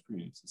mortgage insurance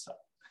premiums and stuff.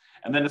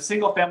 And then the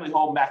single family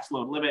home max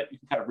loan limit, you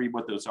can kind of read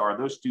what those are.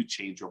 Those do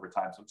change over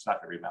time, so I'm just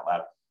not going to read them out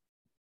loud.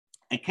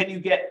 And can you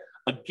get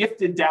a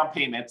gifted down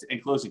payment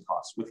and closing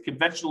costs? With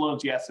conventional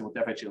loans, yes, and with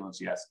FHA loans,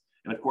 yes.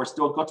 And of course,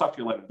 go talk to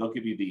your lender. They'll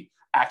give you the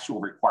actual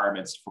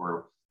requirements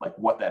for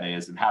what that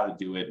is and how to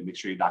do it, and make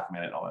sure you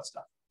document it and all that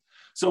stuff.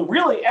 So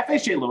really,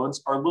 FHA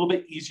loans are a little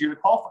bit easier to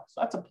qualify.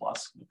 So that's a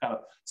plus.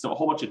 So a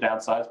whole bunch of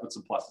downsides, but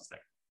some pluses there.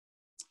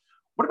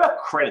 What about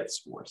credit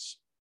scores?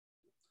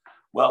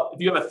 Well,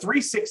 if you have a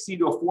 360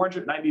 to a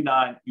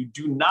 499, you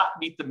do not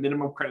meet the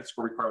minimum credit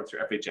score requirements for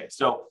FHA.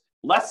 So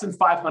less than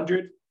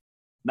 500,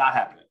 not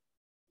happening.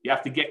 You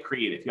have to get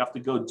creative. You have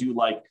to go do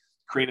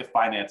creative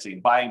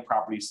financing, buying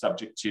properties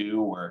subject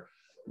to, or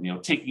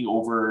taking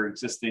over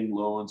existing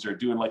loans, or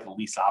doing a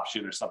lease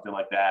option or something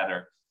like that,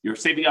 or you're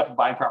saving up and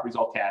buying properties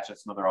all cash.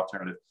 That's another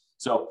alternative.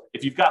 So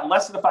if you've got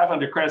less than a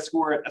 500 credit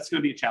score, that's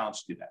going to be a challenge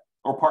to do that,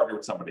 or partner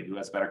with somebody who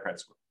has a better credit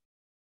score.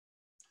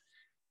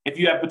 If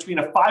you have between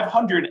a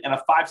 500 and a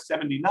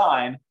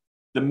 579,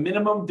 the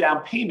minimum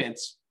down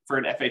payments for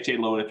an FHA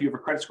loan, if you have a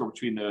credit score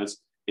between those,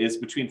 is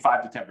between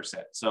 5 to 10%.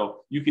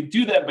 So you can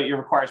do that, but it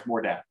requires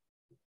more down.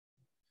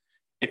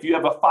 If you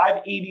have a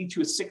 580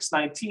 to a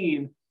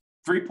 619,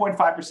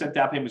 3.5%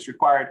 down payment is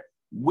required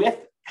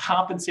with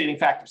compensating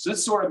factors. So this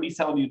is sort of me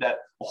telling you that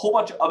a whole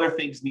bunch of other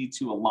things need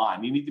to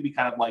align. You need to be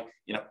kind of like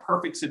in a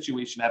perfect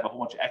situation, have a whole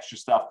bunch of extra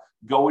stuff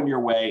going your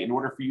way in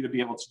order for you to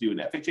be able to do an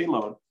FHA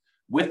loan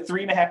with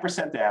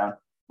 3.5% down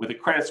with a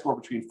credit score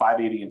between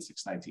 580 and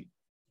 619.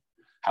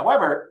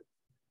 However,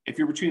 if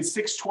you're between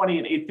 620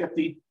 and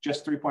 850,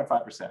 just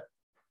 3.5%.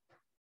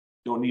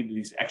 Don't need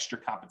these extra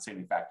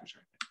compensating factors or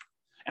anything.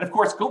 And of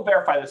course, go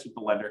verify this with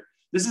the lender.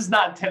 This is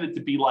not intended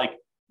to be like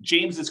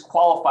James is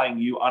qualifying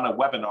you on a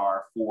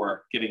webinar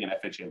for getting an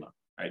FHA loan,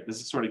 right? This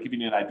is sort of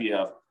giving you an idea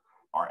of,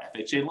 are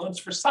FHA loans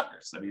for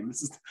suckers? I mean,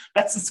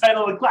 that's the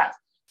title of the class.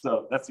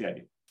 So that's the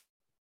idea.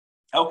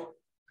 Okay.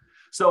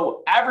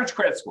 So average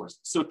credit scores.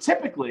 So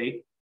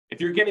typically,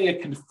 if you're getting a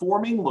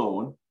conforming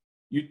loan,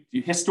 you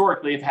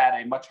historically have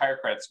had a much higher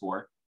credit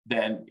score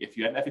than if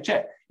you had an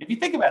FHA. If you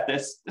think about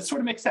this, this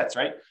sort of makes sense,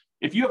 right?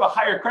 If you have a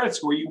higher credit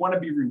score, you want to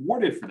be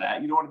rewarded for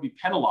that. You don't want to be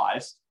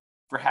penalized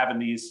for having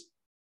these,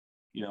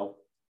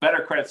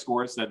 better credit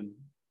scores than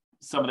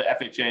some of the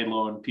FHA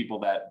loan people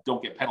that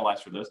don't get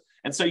penalized for those.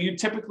 And so you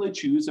typically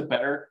choose a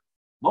better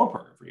loan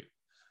program for you,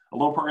 a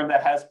loan program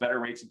that has better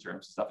rates and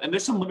terms and stuff. And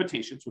there's some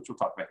limitations, which we'll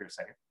talk about here in a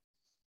second.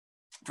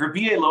 For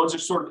VA loans, they're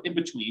sort of in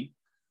between.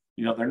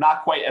 They're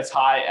not quite as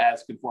high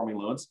as conforming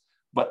loans,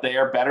 but they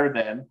are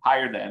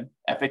higher than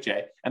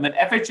FHA. And then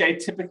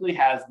FHA typically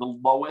has the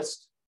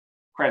lowest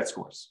credit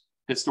scores,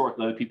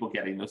 historically, the people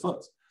getting those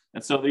loans.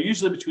 And so they're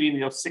usually between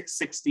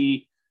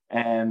 660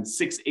 and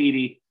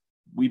 680.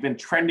 We've been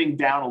trending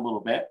down a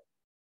little bit,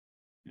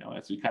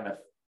 as we kind of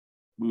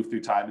move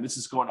through time. And this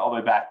is going all the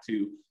way back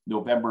to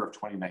November of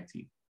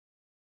 2019.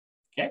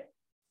 Okay.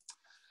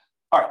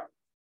 All right.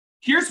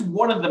 Here's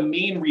one of the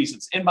main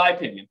reasons, in my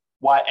opinion,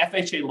 why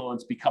FHA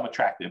loans become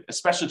attractive,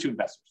 especially to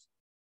investors.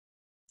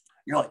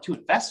 You're like, to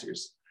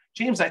investors?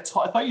 James, I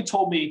thought you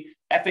told me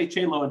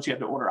FHA loans you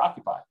have to owner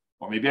occupy.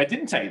 Or maybe I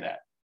didn't tell you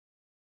that.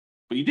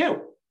 But you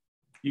do.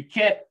 You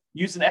can't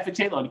use an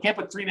FHA loan. You can't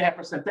put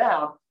 3.5%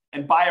 down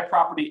and buy a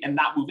property and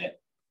not move in.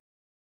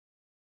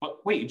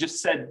 But wait, you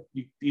just said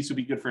these would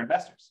be good for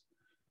investors.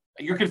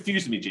 You're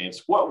confusing me,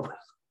 James. What?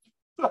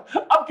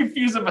 I'm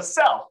confusing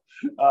myself.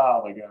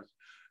 Oh my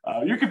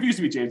gosh. You're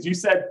confusing me, James. You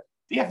said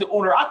they have to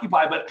own or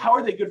occupy, but how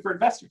are they good for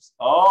investors?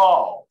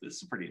 Oh, this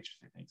is pretty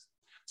interesting things.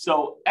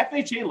 So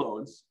FHA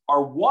loans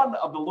are one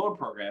of the loan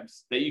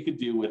programs that you could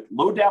do with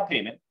low down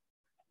payment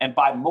and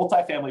buy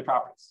multifamily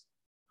properties.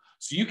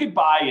 So you could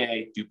buy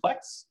a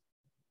duplex,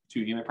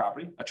 2-unit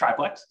property, a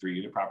triplex,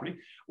 3-unit property,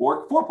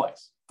 or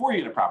fourplex,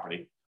 4-unit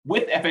property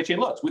with FHA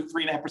loans with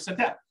 3.5%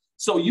 down.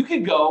 So you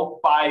can go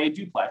buy a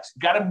duplex,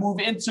 got to move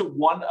into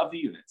one of the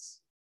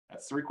units.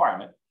 That's the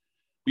requirement.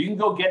 But you can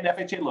go get an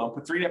FHA loan,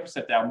 put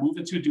 3.5% down, move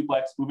into a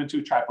duplex, move into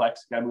a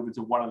triplex, got to move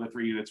into one of the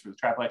 3 units for the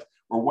triplex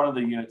or one of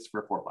the units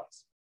for a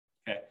fourplex.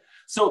 Okay.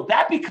 So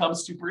that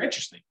becomes super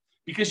interesting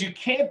because you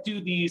can't do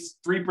these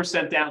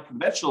 3% down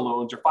conventional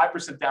loans or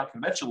 5% down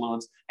conventional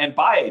loans and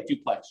buy a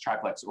duplex,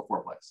 triplex, or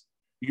fourplex.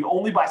 You can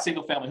only buy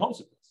single family homes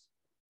with this.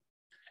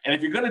 And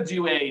if you're going to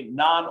do a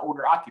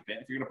non-owner occupant,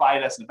 if you're going to buy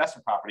it as an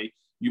investment property,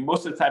 you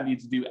most of the time need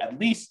to do at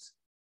least,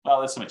 well,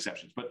 there's some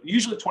exceptions, but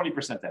usually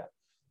 20% down.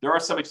 There are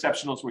some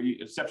exceptional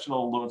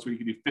loans where you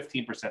can do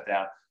 15%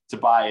 down to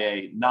buy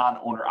a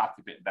non-owner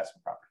occupant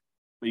investment property.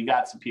 But you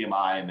got some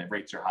PMI and the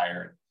rates are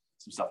higher and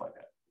some stuff like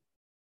that.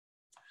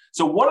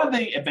 So one of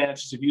the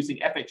advantages of using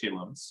FHA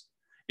loans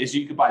is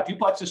you can buy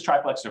duplexes,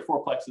 triplexes, or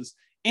fourplexes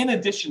in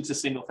addition to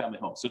single family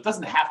homes. So it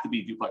doesn't have to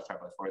be duplex,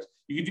 triplex, fourplex.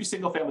 You can do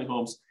single family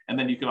homes, and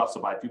then you can also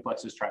buy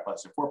duplexes,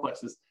 triplexes, or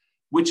fourplexes,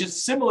 which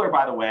is similar,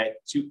 by the way,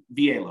 to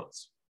VA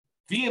loans.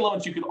 VA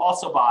loans, you can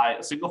also buy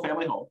a single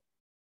family home,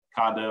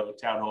 condo,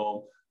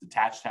 townhome,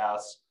 detached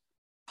house.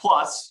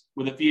 Plus,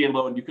 with a VA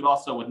loan, you could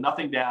also, with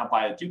nothing down,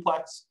 buy a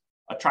duplex,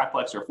 a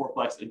triplex, or a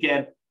fourplex.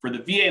 Again, for the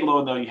VA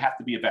loan, though, you have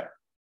to be a veteran.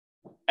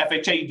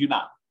 FHA, you do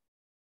not.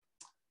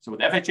 So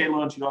with FHA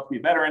loans, you don't have to be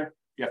a veteran.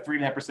 You have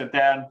 3.5%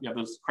 down. You have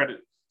those credit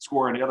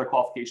score and the other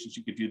qualifications.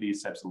 You could do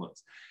these types of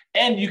loans.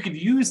 And you could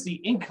use the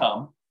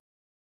income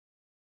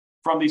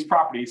from these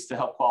properties to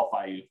help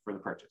qualify you for the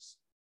purchase.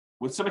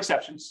 With some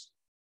exceptions.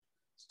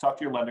 So talk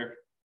to your lender.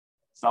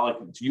 It's not like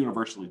it's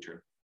universally true.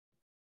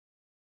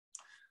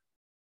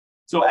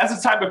 So as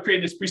of the time of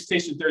creating this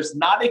presentation, there's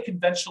not a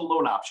conventional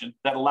loan option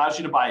that allows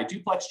you to buy a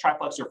duplex,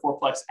 triplex, or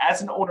fourplex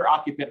as an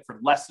owner-occupant for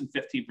less than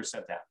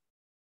 15% down.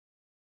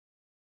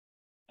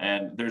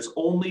 And there's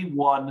only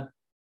one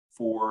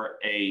for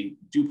a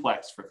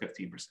duplex for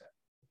 15%.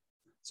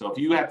 So if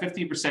you have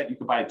 15%, you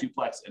can buy a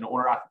duplex and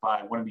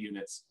owner-occupy one of the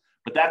units.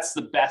 But that's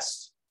the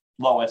best,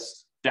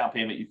 lowest down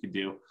payment you can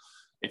do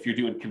if you're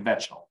doing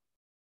conventional.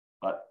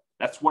 But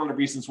that's one of the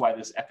reasons why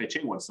this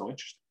FHA one's so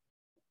interesting.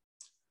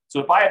 So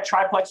to buy a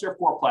triplex or a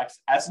fourplex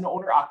as an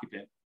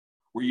owner-occupant,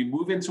 where you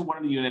move into one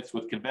of the units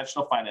with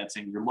conventional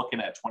financing, you're looking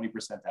at 20%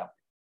 down payment.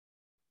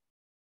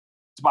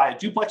 To buy a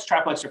duplex,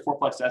 triplex, or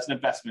fourplex as an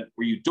investment,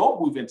 where you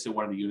don't move into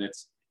one of the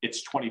units,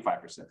 it's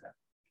 25% down,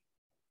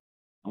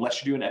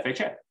 unless you're doing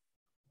FHA.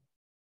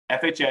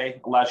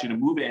 FHA allows you to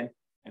move in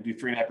and do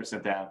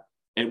 3.5% down.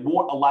 It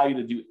won't allow you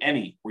to do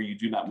any where you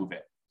do not move in.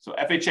 So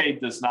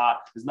FHA is not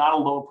a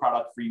loan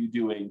product for you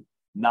doing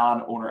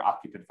non-owner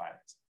occupant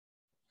financing.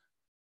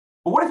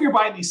 But what if you're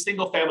buying these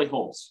single family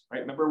homes, right?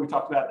 Remember we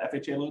talked about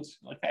FHA loans?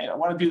 Like, hey, I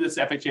want to do this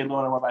FHA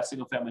loan. I want to buy a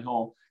single family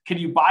home. Can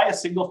you buy a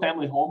single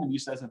family home and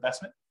use it as an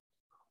investment?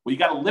 Well, you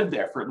got to live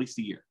there for at least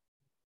a year.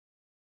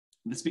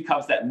 And this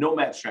becomes that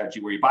nomad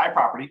strategy where you buy a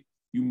property,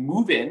 you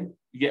move in,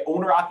 you get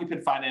owner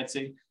occupant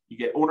financing, you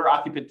get owner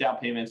occupant down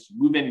payments, you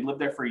move in, you live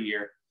there for a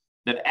year.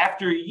 Then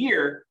after a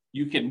year,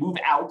 you can move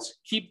out,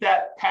 keep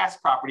that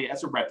past property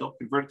as a rental,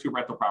 convert it to a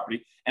rental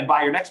property, and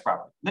buy your next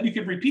property. Then you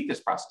can repeat this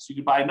process. You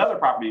could buy another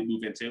property to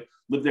move into,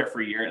 live there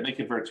for a year, and then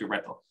convert it to a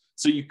rental.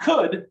 So you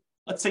could,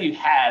 let's say you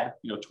had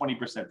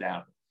 20%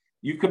 down.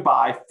 You could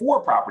buy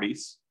 4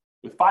 properties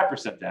with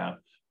 5% down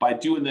by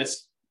doing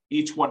this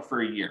each one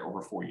for a year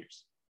over 4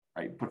 years.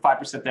 Right? Put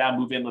 5% down,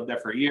 move in, live there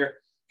for a year,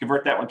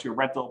 convert that one to a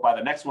rental, buy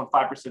the next one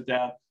 5%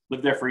 down,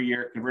 live there for a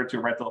year, convert it to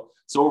a rental.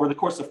 So over the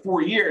course of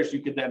 4 years, you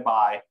could then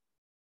buy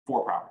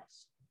 4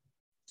 properties.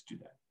 Let's do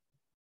that.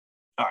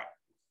 All right.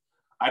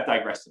 I've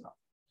digressed enough.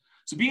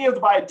 So being able to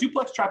buy a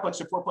duplex, triplex,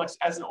 or fourplex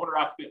as an owner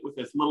occupant with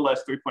as little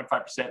as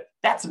 3.5%,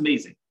 that's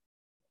amazing.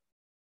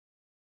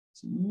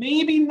 So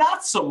maybe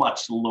not so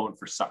much a loan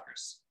for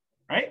suckers,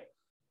 right?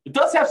 It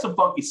does have some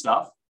funky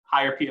stuff,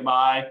 higher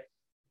PMI,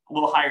 a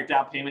little higher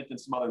down payment than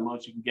some other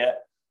loans you can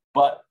get.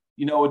 But,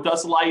 it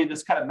does allow you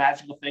this kind of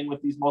magical thing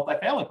with these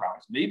multifamily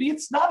properties. Maybe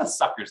it's not a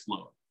sucker's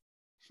loan.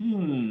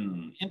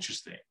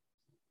 Interesting.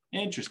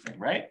 Interesting,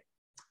 right?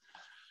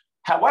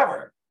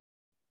 However,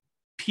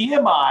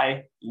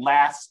 PMI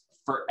lasts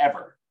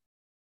forever.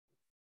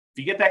 If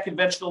you get that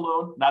conventional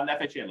loan, not an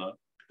FHA loan,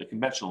 the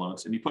conventional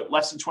loans, and you put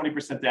less than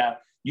 20% down,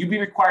 you'd be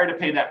required to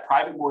pay that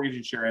private mortgage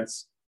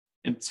insurance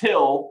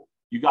until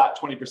you got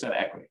 20%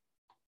 equity.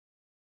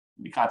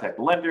 You contact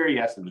the lender, you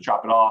ask them to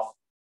drop it off.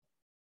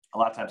 A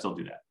lot of times they'll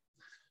do that.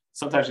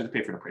 Sometimes you have to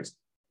pay for an appraisal.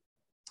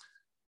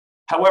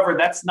 However,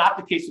 that's not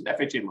the case with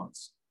FHA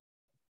loans.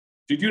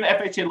 If you do an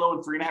FHA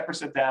loan,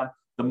 3.5% down,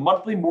 the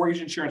monthly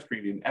mortgage insurance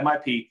premium,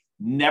 MIP,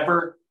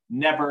 never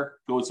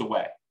goes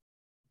away.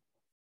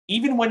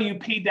 Even when you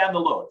pay down the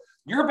loan,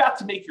 you're about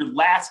to make your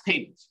last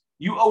payment.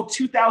 You owe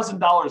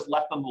 $2,000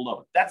 left on the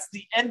loan. That's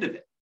the end of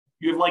it.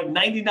 You have like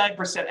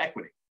 99%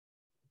 equity.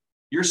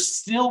 You're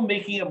still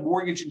making a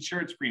mortgage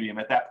insurance premium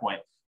at that point,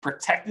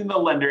 protecting the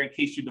lender in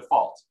case you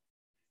default.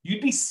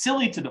 You'd be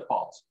silly to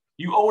default.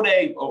 You own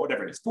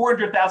whatever it is,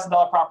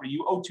 $400,000 property.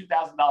 You owe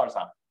 $2,000 on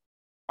it.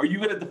 Are you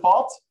going to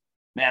default?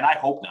 Man, I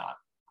hope not.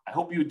 I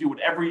hope you would do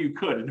whatever you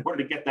could in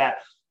order to get that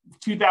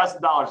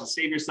 $2,000 to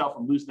save yourself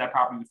from losing that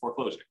property to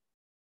foreclosure.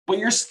 But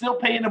you're still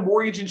paying a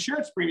mortgage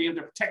insurance premium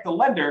to protect the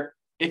lender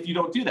if you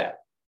don't do that.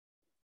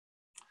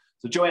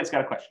 So Joanne's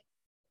got a question.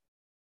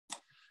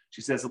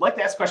 She says, I'd like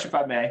to ask a question if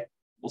I may.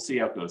 We'll see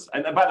how it goes.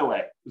 And by the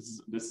way,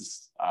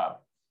 this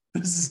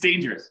is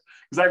dangerous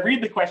because I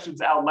read the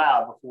questions out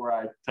loud before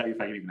I tell you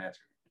if I can even answer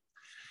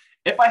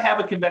it. If I have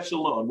a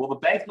conventional loan, will the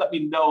bank let me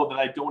know that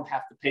I don't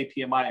have to pay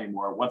PMI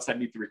anymore once I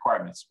meet the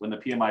requirements when the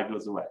PMI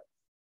goes away?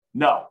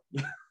 No.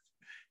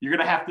 You're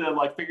going to have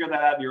to figure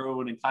that out on your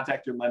own and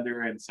contact your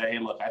lender and say, hey,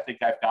 look, I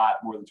think I've got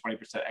more than 20%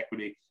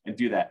 equity and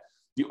do that.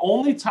 The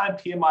only time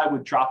PMI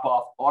would drop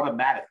off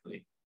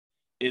automatically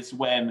is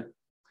when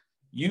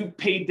you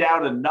paid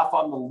down enough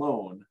on the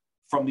loan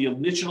from the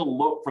original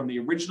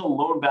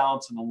loan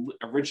balance and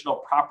the original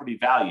property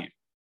value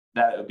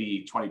that it would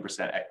be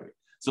 20% equity.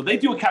 So they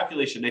do a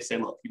calculation. They say,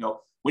 look,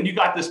 when you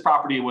got this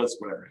property, it was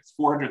whatever it's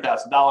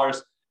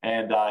 $400,000,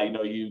 and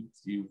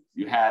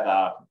you had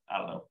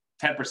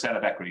 10%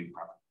 of equity in the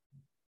property.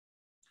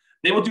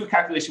 They will do a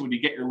calculation when you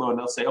get your loan.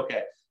 They'll say,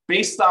 okay,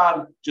 based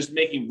on just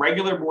making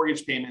regular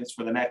mortgage payments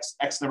for the next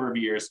X number of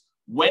years,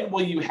 when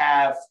will you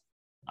have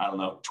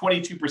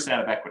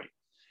 22% of equity?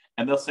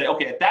 And they'll say,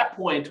 okay, at that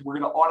point, we're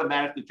going to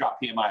automatically drop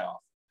PMI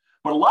off.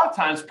 But a lot of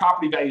times,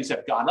 property values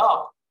have gone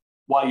up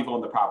while you've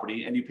owned the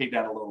property and you paid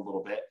down a loan a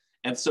little bit.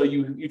 And so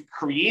you've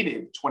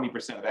created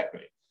 20% of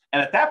equity.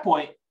 And at that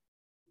point,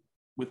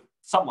 with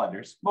some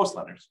lenders, most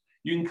lenders,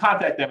 you can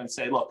contact them and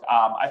say, look,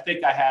 I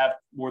think I have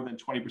more than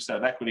 20%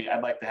 of equity.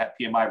 I'd like to have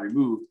PMI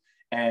removed.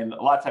 And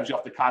a lot of times you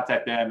have to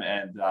contact them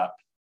and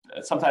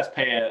sometimes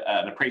pay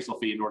an appraisal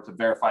fee in order to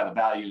verify the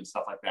value and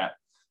stuff like that.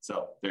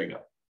 So there you go.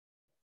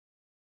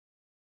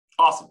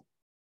 Awesome.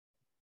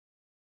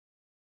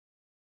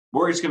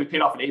 Mortgage is going to be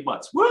paid off in 8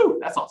 months. Woo!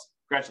 That's awesome.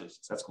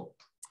 Congratulations. That's cool.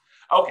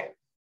 Okay.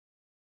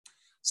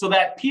 So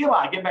that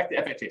PMI, getting back to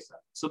FHA stuff.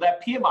 So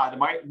that PMI,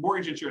 the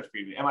mortgage insurance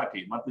premium,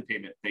 MIP, monthly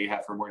payment that you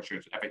have for mortgage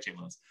insurance with FHA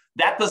loans,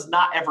 that does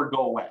not ever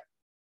go away,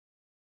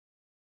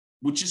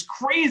 which is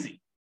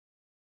crazy.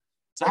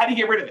 So how do you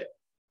get rid of it?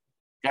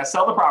 You got to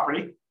sell the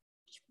property.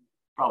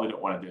 Probably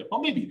don't want to do it.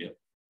 Well, maybe you do.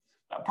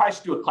 Probably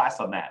should do a class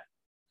on that.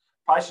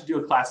 Probably should do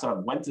a class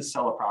on when to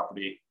sell a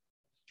property.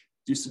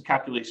 Do some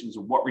calculations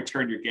of what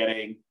return you're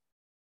getting.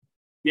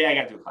 Yeah, I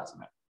got to do a class on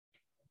that.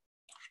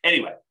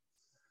 Anyway,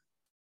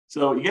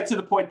 so you get to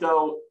the point,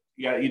 though,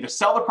 you got to either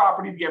sell the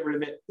property to get rid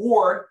of it,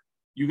 or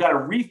you got to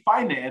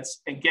refinance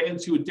and get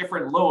into a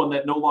different loan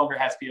that no longer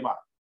has PMI.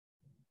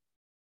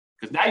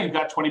 Because now you've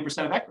got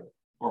 20% of equity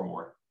or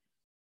more.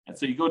 And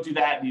so you go do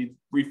that and you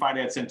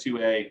refinance into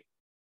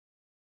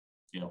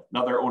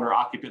another owner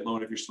occupant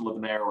loan if you're still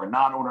living there, or a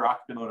non-owner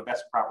occupant loan,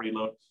 investment property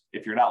loan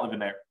if you're not living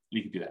there,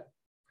 you can do that.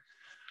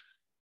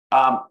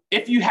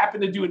 If you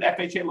happen to do an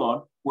FHA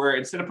loan where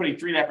instead of putting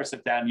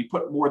 3.5% down, you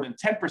put more than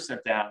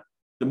 10% down,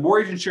 the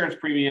mortgage insurance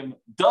premium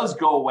does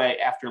go away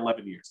after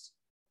 11 years.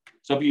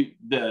 So if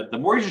the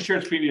mortgage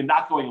insurance premium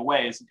not going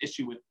away is an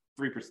issue with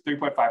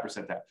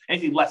 3.5% down,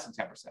 anything less than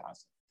 10%,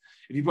 honestly.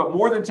 If you put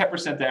more than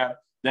 10% down,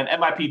 then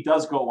MIP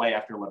does go away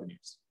after 11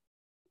 years.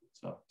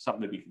 So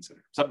something to be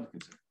considered, something to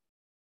consider.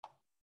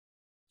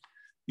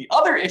 The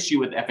other issue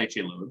with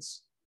FHA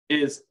loans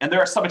is, and there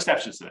are some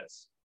exceptions to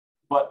this,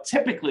 but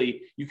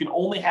typically you can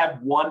only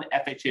have one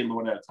FHA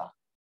loan at a time.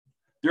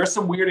 There are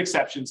some weird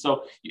exceptions.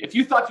 So if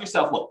you thought to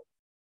yourself, look,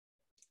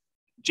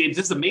 James,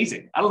 this is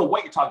amazing. I don't know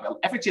what you're talking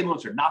about. FHA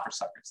loans are not for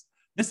suckers.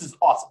 This is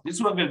awesome. This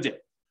is what I'm going to do.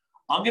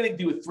 I'm going to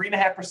do a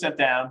 3.5%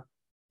 down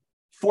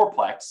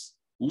fourplex,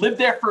 live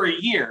there for a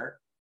year,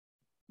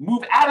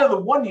 move out of the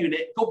one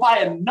unit, go buy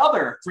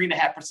another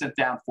 3.5%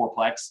 down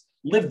fourplex,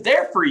 live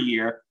there for a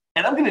year,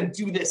 and I'm going to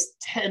do this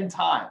 10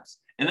 times.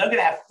 And I'm going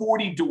to have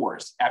 40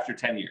 doors after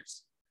 10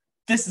 years.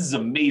 This is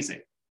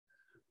amazing.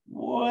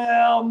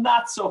 Well,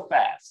 not so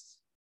fast.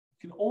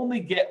 You can only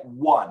get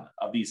one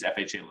of these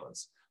FHA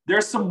loans.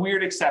 There's some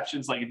weird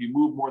exceptions, like if you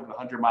move more than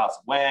 100 miles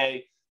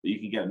away, that you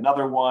can get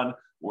another one.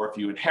 Or if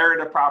you inherit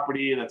a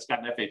property that's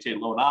got an FHA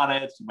loan on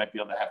it, you might be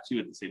able to have two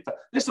at the same time.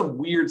 There's some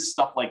weird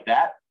stuff like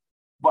that.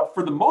 But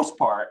for the most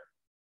part,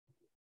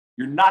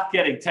 you're not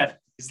getting 10 of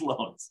these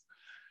loans.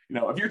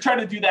 If you're trying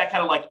to do that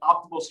kind of like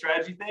optimal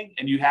strategy thing,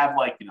 and you have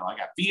like, I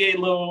got VA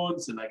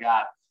loans and I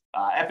got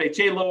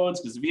FHA loans,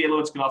 because the VA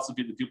loans can also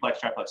be the duplex,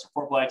 triplex,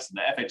 or fourplex, and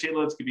the FHA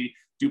loans can be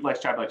duplex,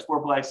 triplex,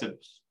 fourplex. And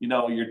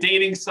you're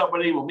dating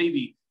somebody, well,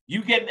 maybe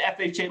you get an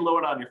FHA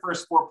loan on your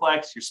first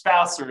fourplex, your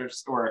spouse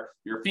or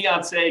your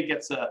fiance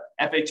gets a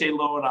FHA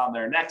loan on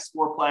their next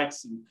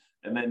fourplex,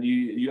 and then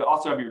you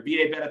also have your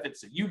VA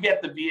benefits. So you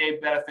get the VA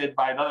benefit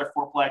by another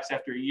fourplex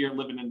after a year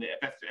living in the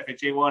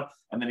FHA one,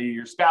 and then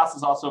your spouse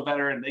is also a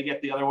veteran and they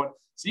get the other one.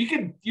 So you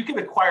can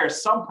acquire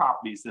some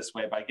properties this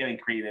way by getting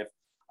creative,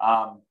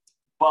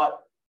 but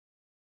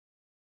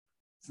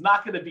it's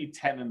not going to be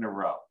 10 in a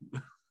row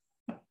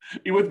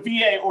with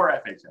VA or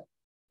FHA.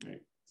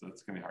 Right? So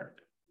it's going to be hard to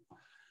do.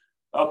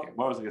 Okay,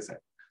 what was I going to say?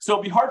 So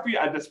it'd be hard for you.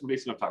 That's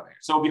basically what I'm talking about here.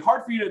 So it'd be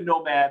hard for you to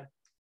nomad,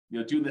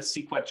 doing this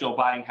sequential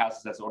buying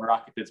houses as owner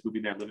occupants,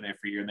 moving there, living there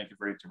for a year, and then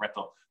converting to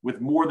rental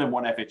with more than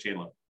one FHA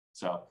loan.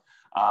 So,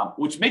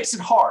 which makes it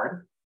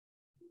hard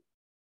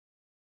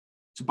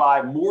to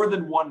buy more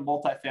than one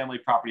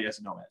multifamily property as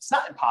a nomad. It's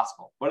not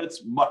impossible, but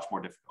it's much more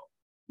difficult.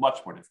 Much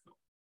more difficult.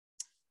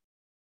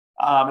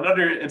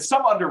 And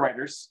some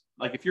underwriters,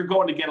 like if you're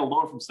going to get a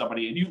loan from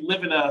somebody and you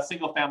live in a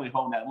single family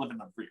home that live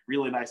in a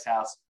really nice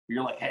house,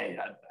 you're like, hey,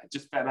 I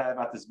just found out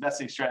about this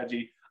vesting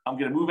strategy. I'm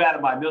going to move out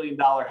of my $1 million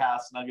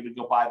house and I'm going to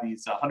go buy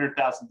these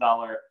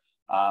 $100,000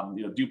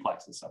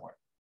 duplexes somewhere.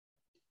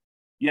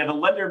 Yeah, the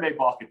lender may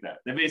balk at that.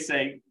 They may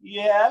say,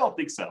 yeah, I don't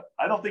think so.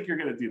 I don't think you're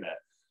going to do that.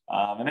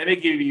 And they may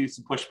give you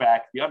some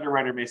pushback. The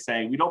underwriter may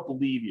say, we don't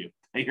believe you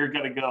that you're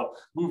going to go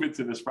move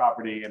into this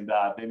property. And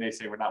they may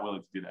say, we're not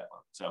willing to do that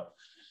loan. So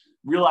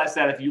realize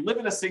that if you live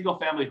in a single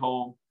family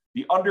home,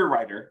 the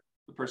underwriter,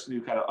 the person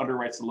who kind of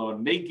underwrites the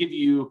loan, may give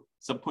you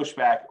some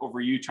pushback over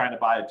you trying to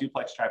buy a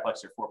duplex,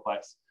 triplex, or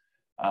fourplex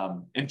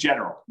in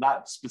general,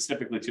 not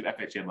specifically to an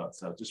FHA loan.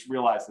 So just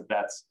realize that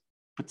that's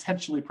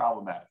potentially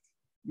problematic.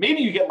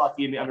 Maybe you get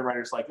lucky and the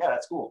underwriter's like, yeah,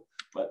 that's cool.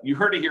 But you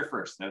heard it here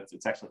first.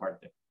 It's actually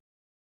hard to do.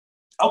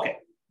 Okay.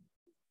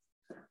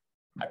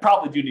 I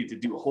probably do need to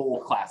do a whole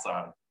class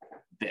on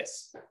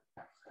this,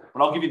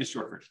 but I'll give you the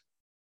short version.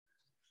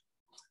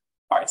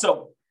 All right,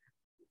 so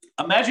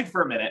imagine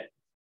for a minute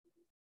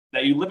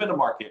that you live in a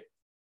market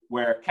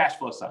where cash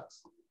flow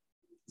sucks.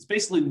 There's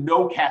basically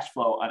no cash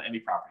flow on any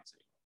properties.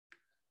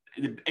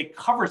 It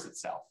covers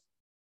itself,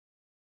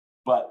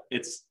 but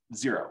it's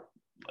zero,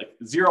 like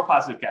zero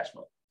positive cash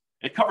flow.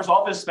 It covers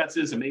all the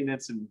expenses and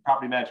maintenance and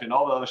property management,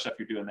 all the other stuff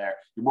you're doing there,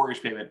 your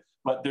mortgage payment,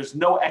 but there's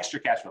no extra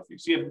cash flow for you.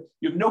 So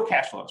you have no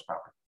cash flow on this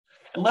property.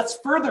 And let's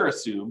further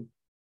assume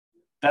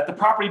that the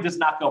property does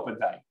not go up in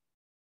value.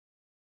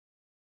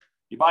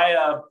 You buy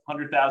a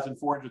 $100,000,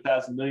 $400,000,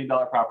 $1 million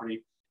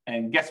property,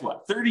 and guess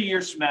what? 30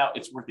 years from now,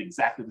 it's worth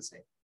exactly the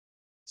same.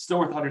 Still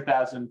worth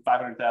 $100,000,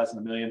 $500,000,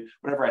 $1 million,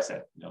 whatever I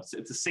said.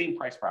 It's the same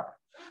price property.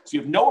 So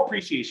you have no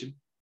appreciation,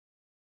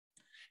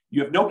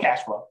 you have no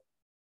cash flow,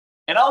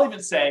 and I'll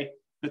even say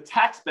the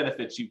tax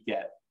benefits you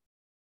get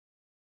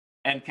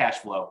and cash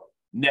flow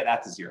net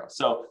out to zero.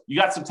 So you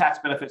got some tax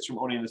benefits from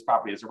owning this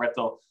property as a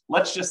rental.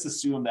 Let's just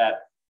assume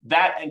that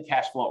and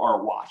cash flow are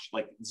a wash,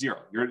 like zero.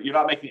 You're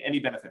not making any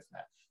benefit from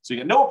that. So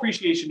you get no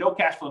appreciation, no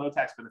cash flow, no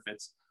tax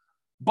benefits,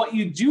 but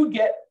you do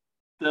get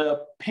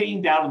the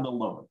paying down on the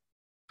loan.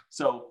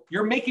 So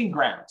you're making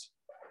ground.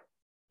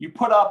 You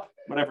put up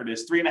whatever it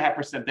is,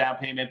 3.5% down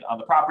payment on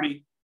the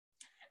property,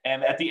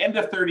 And at the end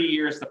of 30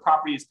 years, the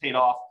property is paid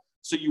off.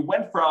 So you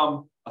went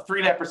from a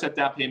 3.5%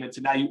 down payment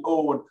to now you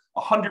own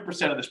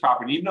 100% of this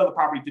property. Even though the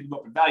property didn't go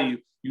up in value,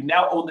 you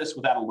now own this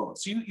without a loan.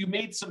 So you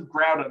made some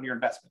ground on your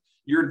investment.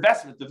 Your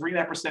investment, the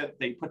 3.5%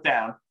 they put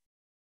down,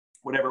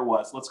 whatever it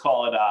was, let's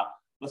call it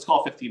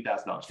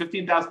 $15,000.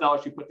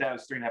 $15,000 you put down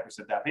as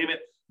 3.5% down payment.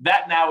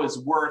 That now is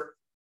worth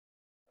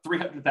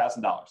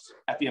 $300,000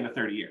 at the end of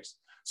 30 years.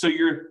 So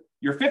your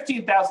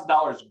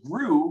 $15,000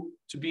 grew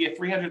to be a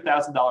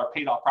 $300,000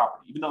 paid off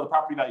property, even though the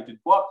property value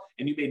didn't go up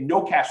and you made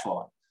no cash flow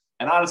on it.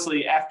 And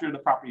honestly, after the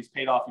property is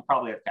paid off, you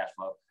probably have cash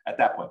flow at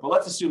that point. But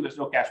let's assume there's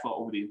no cash flow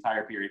over the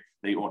entire period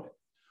that you own it.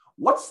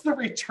 What's the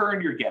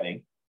return you're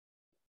getting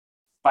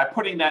by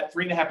putting that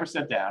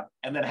 3.5% down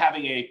and then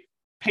having a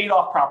paid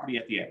off property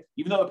at the end,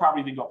 even though the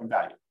property didn't go up in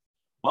value?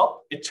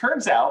 Well, it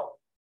turns out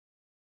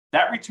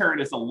that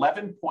return is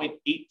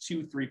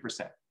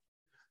 11.823%.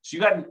 So you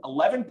got an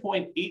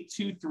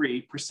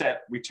 11.823%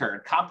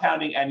 return,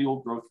 compounding annual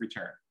growth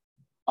return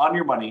on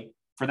your money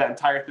for that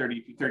entire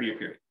 30-year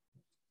period.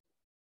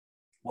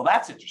 Well,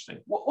 that's interesting.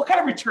 What kind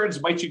of returns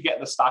might you get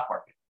in the stock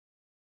market?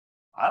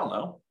 I don't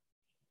know.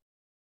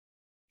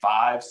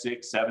 5,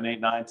 6, 7, 8,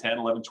 9, 10,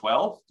 11,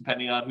 12,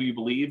 depending on who you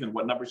believe and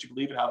what numbers you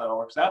believe and how that all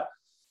works out.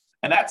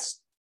 And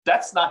that's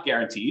not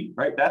guaranteed,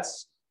 right?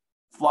 That's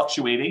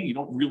fluctuating. You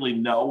don't really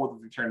know what the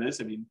return is.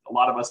 I mean, a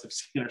lot of us have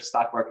seen our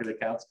stock market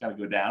accounts kind of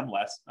go down the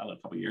last, I don't know,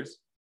 couple of years.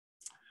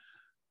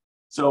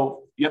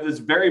 So you have this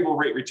variable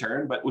rate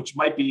return, but which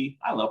might be,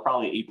 I don't know,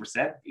 probably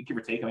 8%, give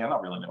or take. I mean, I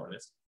don't really know what it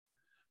is.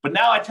 But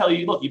now I tell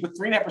you, look, you put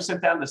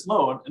 3.5% down this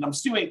loan, and I'm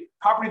assuming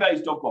property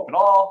values don't go up at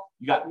all.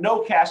 You got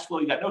no cash flow.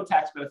 You got no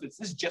tax benefits.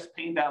 This is just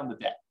paying down the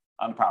debt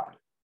on the property.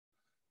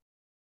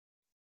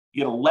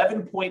 You get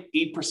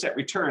 11.8%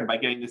 return by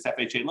getting this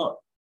FHA loan.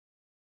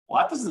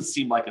 Well, that doesn't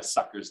seem like a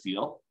sucker's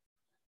deal.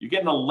 You're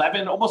getting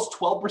 11, almost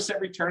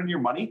 12% return on your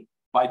money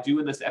by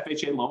doing this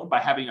FHA loan, by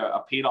having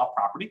a paid off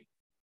property.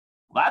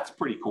 Well, that's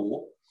pretty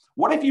cool.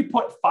 What if you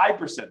put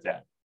 5%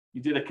 down?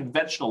 You did a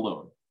conventional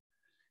loan.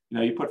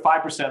 You put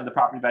 5% of the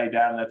property value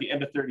down, and at the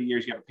end of 30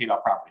 years, you have a paid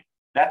off property.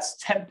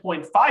 That's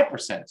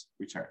 10.5%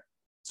 return.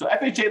 So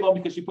FHA loan,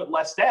 because you put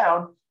less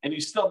down and you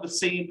still have the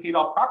same paid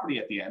off property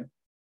at the end,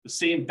 the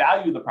same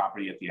value of the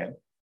property at the end,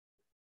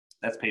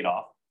 that's paid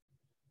off.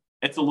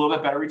 It's a little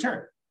bit better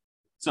return.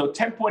 So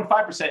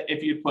 10.5%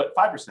 if you put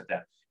 5%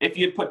 down. If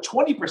you put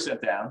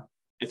 20% down,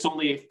 it's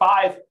only a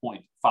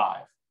 5.511%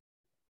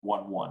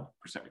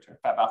 return,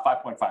 about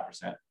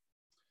 5.5%.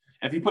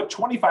 If you put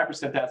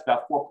 25% down, it's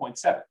about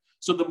 4.7.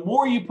 So the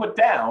more you put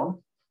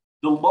down,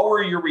 the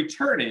lower your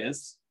return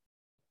is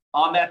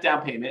on that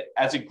down payment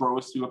as it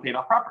grows through a paid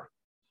off property.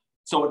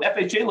 So an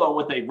FHA loan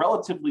with a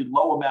relatively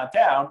low amount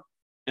down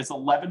is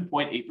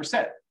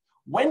 11.8%.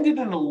 When did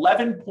an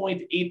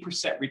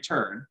 11.8%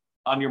 return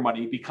on your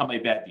money become a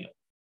bad deal?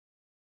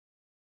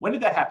 When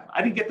did that happen?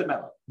 I didn't get the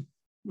memo.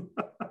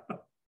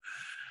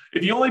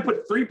 If you only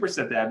put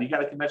 3% down, you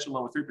got a conventional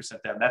loan with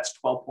 3% down, that's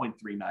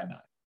 12.399.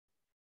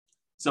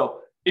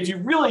 So if you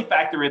really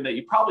factor in that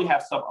you probably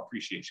have some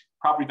appreciation,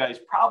 property values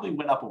probably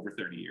went up over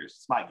 30 years.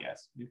 It's my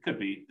guess. It could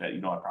be that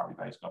you don't have property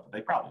values go up, but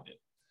they probably did.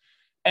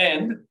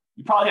 And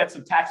you probably had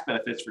some tax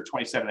benefits for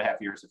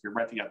 27.5 years. If you're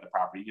renting out the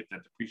property, you get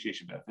that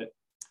depreciation benefit.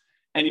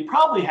 And you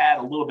probably had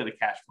a little bit of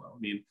cash flow. I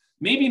mean,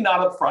 maybe not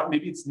up front,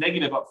 maybe it's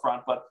negative up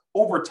front, but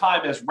over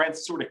time as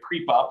rents sort of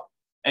creep up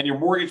and your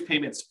mortgage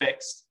payment's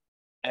fixed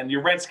and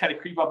your rents kind of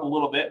creep up a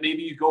little bit,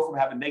 maybe you go from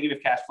having negative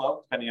cash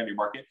flow, depending on your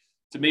market,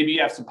 to maybe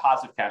you have some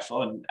positive cash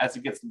flow. And as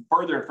it gets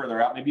further and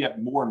further out, maybe you have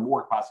more and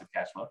more positive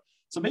cash flow.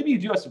 So maybe you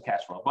do have some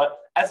cash flow, but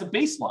as a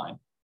baseline,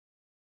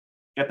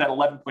 get that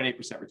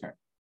 11.8% return.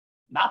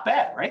 Not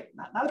bad, right?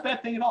 Not a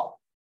bad thing at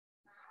all.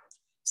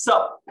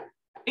 So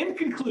in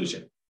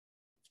conclusion,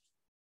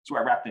 that's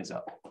where I wrap things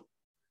up.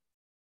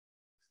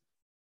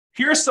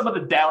 Here are some of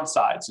the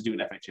downsides to doing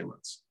FHA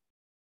loans.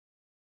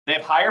 They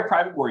have higher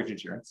private mortgage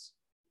insurance.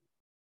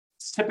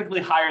 It's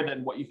typically higher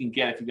than what you can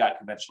get if you got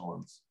conventional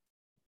loans.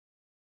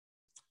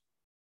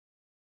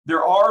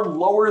 There are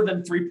lower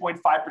than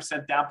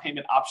 3.5% down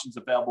payment options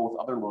available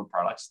with other loan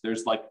products.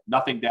 There's like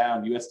nothing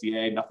down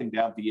USDA, nothing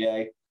down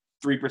VA,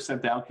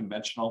 3% down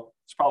conventional.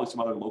 There's probably some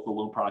other local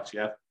loan products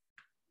you have.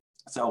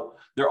 So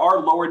there are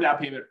lower down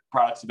payment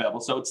products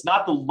available. So it's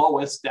not the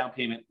lowest down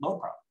payment loan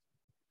product.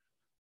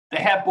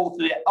 They have both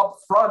the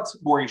upfront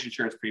mortgage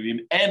insurance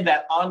premium and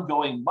that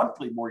ongoing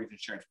monthly mortgage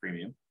insurance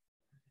premium.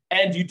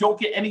 And you don't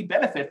get any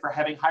benefit for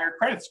having higher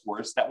credit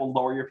scores that will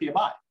lower your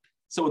PMI.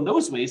 So in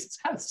those ways, it's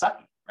kind of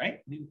sucky, right?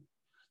 I mean,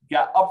 you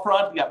got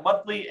upfront, you got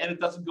monthly, and it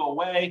doesn't go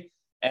away.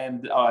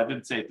 And I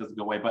didn't say it doesn't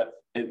go away, but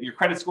your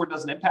credit score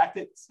doesn't impact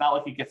it. It's not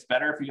like it gets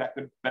better if you got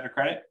better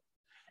credit.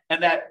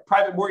 And that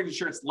private mortgage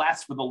insurance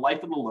lasts for the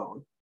life of the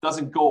loan,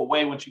 doesn't go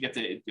away once you get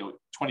to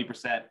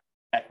 20%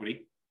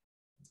 equity.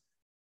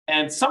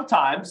 And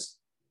sometimes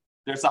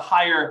there's a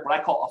higher, what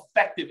I call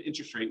effective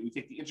interest rate. We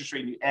take the interest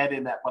rate and you add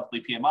in that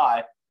monthly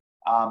PMI.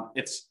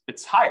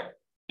 It's higher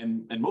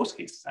in most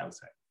cases, I would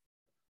say.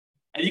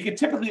 And you can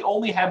typically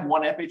only have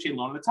one FHA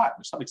loan at a time.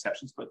 There's some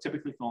exceptions, but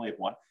typically you can only have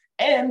one.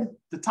 And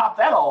to top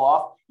that all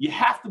off, you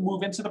have to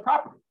move into the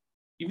property.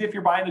 Even if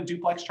you're buying a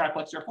duplex,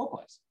 triplex, or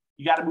fourplex,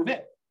 you got to move in.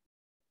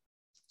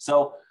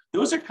 So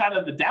those are kind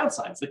of the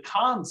downsides, the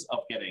cons of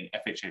getting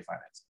FHA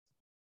financing.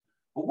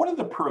 But what are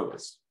the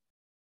pros?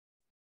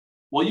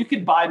 Well, you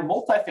can buy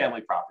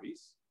multifamily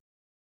properties,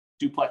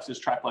 duplexes,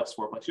 triplex,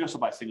 fourplex. You also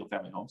buy single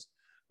family homes,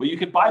 but you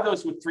could buy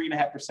those with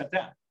 3.5%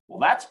 down. Well,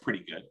 that's pretty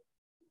good.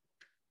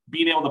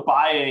 Being able to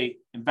buy a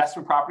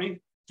investment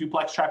property,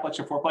 duplex, triplex,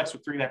 or fourplex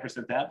with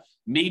 3.5% down,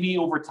 maybe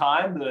over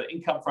time, the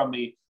income from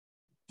the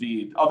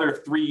other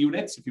 3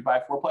 units, if you buy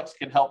a fourplex,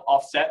 can help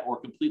offset or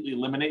completely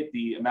eliminate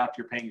the amount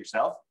you're paying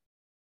yourself.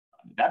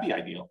 That'd be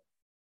ideal.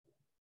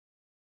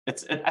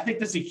 I think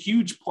this is a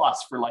huge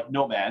plus for like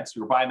nomads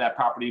who are buying that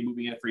property,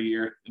 moving in for a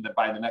year, and then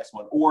buying the next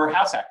one, or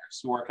house hackers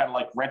who are kind of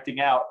like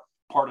renting out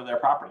part of their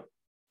property.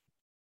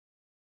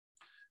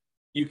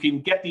 You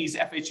can get these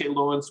FHA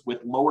loans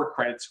with lower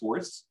credit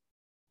scores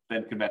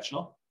than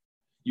conventional.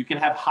 You can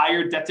have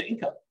higher debt to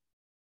income.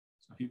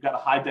 So if you've got a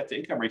high debt to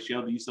income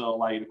ratio, these will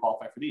allow you to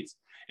qualify for these.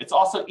 It's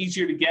also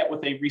easier to get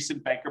with a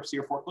recent bankruptcy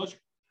or foreclosure.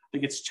 I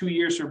think it's 2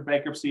 years for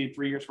bankruptcy and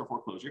 3 years for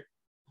foreclosure.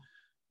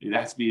 It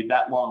has to be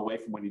that long away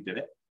from when you did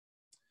it.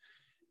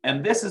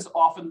 And this is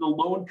often the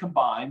loan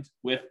combined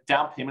with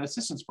down payment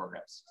assistance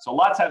programs. So a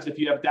lot of times if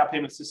you have down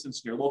payment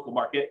assistance in your local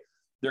market,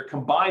 they're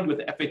combined with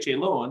FHA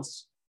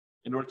loans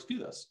in order to do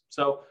this.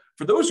 So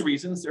for those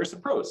reasons, there's some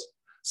pros.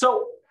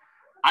 So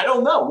I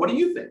don't know. What do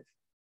you think?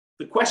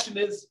 The question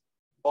is,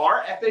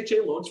 are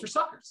FHA loans for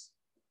suckers?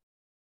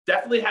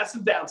 Definitely has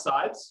some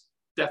downsides,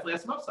 definitely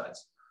has some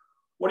upsides.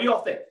 What do you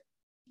all think?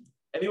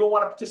 Anyone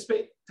want to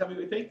participate? Tell me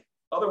what you think.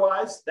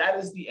 Otherwise, that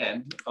is the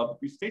end of the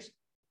presentation.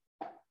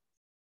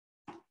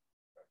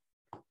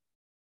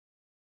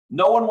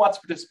 No one wants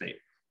to participate.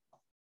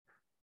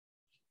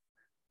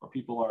 Or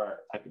people are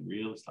typing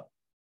real stuff.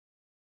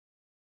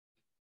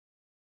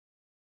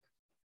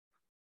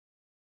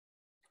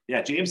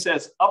 Yeah, James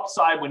says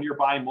upside when you're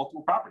buying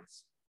multiple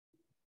properties.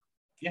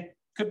 Yeah,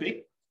 could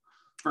be.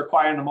 For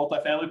acquiring the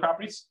multifamily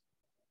properties.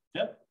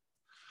 Yeah,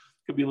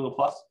 could be a little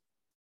plus.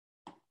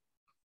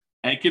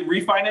 And you can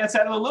refinance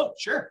out of the loan.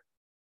 Sure.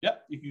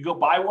 Yep, you can go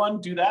buy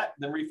one, do that,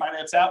 then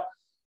refinance out.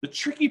 The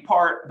tricky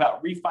part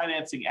about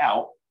refinancing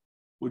out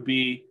would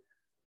be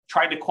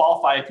trying to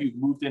qualify if you've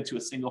moved into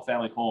a single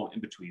family home in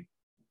between.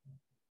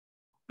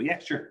 But yeah,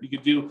 sure, you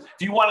could do,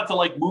 if you wanted to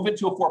like move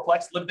into a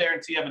fourplex, live there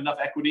until you have enough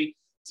equity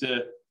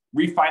to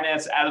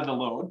refinance out of the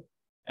loan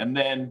and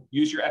then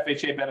use your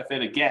FHA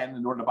benefit again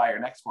in order to buy your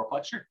next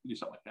fourplex, sure, you can do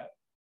something like that.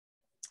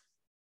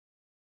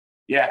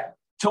 Yeah,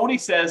 Tony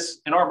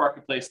says in our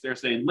marketplace,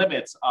 there's a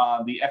limit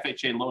on the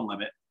FHA loan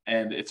limit,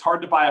 and it's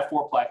hard to buy a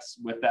fourplex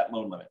with that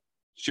loan limit.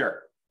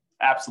 Sure,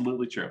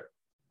 absolutely true.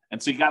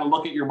 And so you got to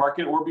look at your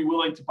market or be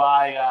willing to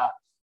buy,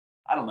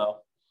 I don't know,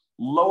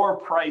 lower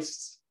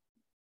priced,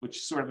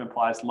 which sort of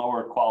implies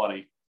lower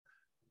quality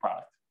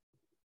product.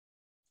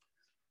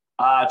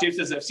 James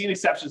says, I've seen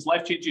exceptions,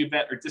 life-changing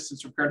event or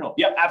distance from current home.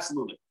 Yep,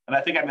 absolutely. And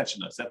I think I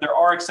mentioned this, that there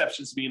are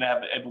exceptions to being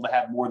able to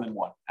have more than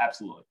one.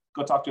 Absolutely.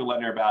 Go talk to a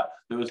lender about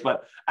those.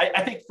 But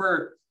I think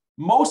for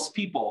most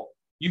people,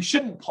 you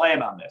shouldn't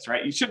plan on this,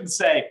 right? You shouldn't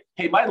say,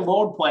 hey, my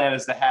loan plan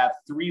is to have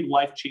 3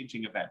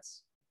 life-changing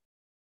events.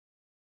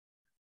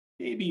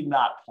 Maybe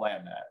not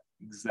plan that.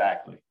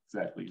 Exactly.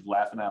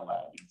 Laughing out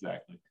loud.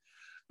 Exactly.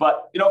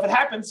 But, if it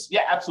happens,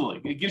 yeah,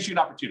 absolutely. It gives you an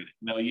opportunity.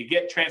 You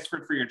get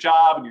transferred for your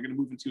job and you're going to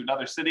move into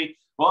another city.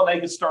 Well, then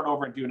you can start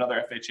over and do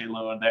another FHA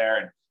loan there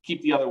and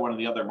keep the other one in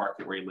the other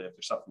market where you live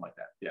or something like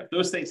that. Yeah, if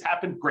those things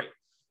happen, great.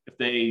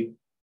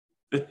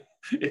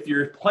 If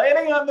you're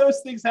planning on those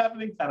things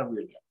happening, kind of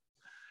weird there.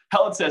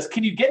 Helen says,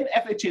 can you get an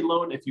FHA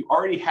loan if you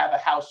already have a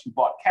house you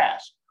bought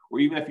cash or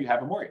even if you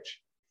have a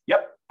mortgage?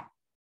 Yep,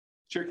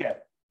 sure can.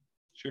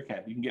 Sure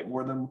can. You can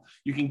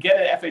get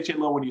an FHA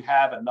loan when you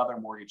have another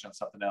mortgage on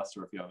something else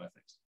or a few other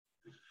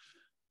things.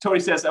 Tony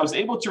says, I was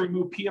able to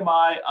remove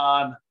PMI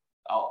on,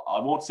 I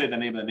won't say the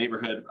name of the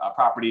neighborhood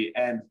property,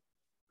 and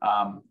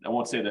I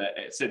won't say the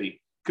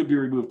city, could be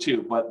removed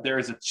too, but there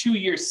is a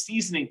 2-year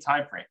seasoning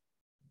time frame.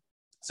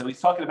 So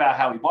he's talking about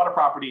how he bought a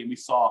property and we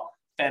saw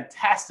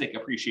fantastic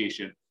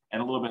appreciation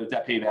and a little bit of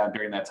debt pay down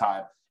during that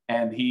time.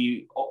 And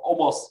he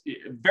almost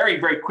very,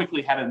 very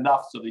quickly had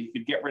enough so that he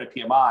could get rid of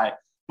PMI.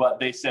 But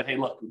they said, hey,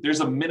 look, there's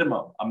a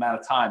minimum amount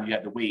of time you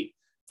had to wait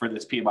for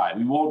this PMI.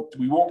 We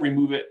won't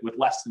remove it with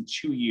less than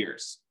 2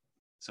 years.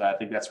 So I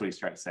think that's what he's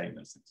trying to say in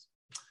those things.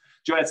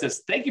 Joanne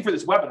says, thank you for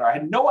this webinar. I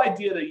had no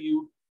idea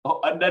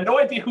I had no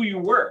idea who you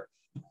were.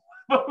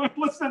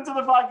 Listen to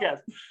the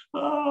podcast.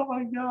 Oh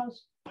my gosh.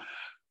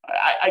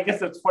 I guess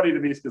that's funny to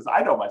me because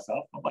I know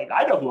myself. I'm like,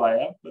 I know who I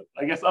am, but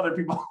I guess other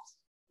people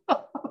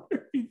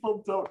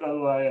don't know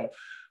who I am.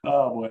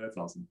 Oh boy, that's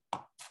awesome.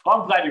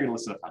 Well, I'm glad you're going to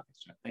listen to the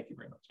podcast, John. Thank you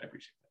very much. I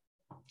appreciate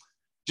that.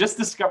 Just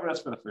discovered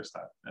us for the first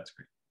time. That's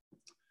great.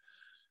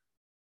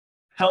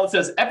 Helen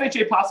says,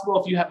 FHA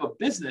possible if you have a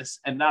business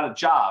and not a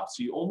job,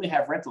 so you only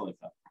have rental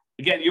income.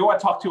 Again, you want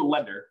to talk to a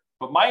lender.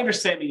 But my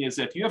understanding is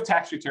that if you have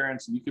tax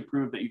returns and you can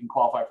prove that you can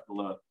qualify for the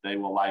loan, they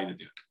will allow you to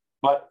do it.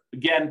 But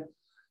again,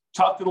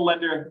 talk to the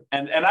lender.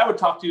 And I would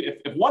talk to,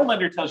 if one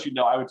lender tells you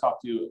no, I would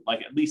talk to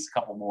like at least a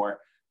couple more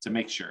to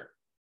make sure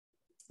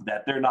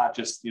that they're not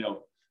just,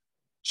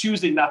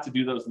 choosing not to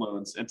do those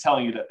loans and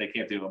telling you that they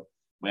can't do them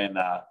when,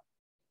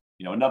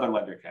 another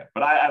lender can.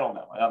 But I don't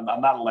know.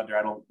 I'm not a lender.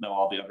 I don't know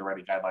all the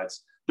underwriting guidelines.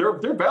 They're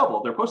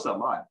available. They're posted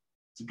online.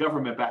 It's a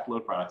government-backed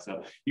loan product.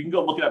 So you can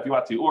go look it up if you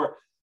want to. Or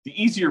the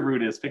easier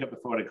route is pick up the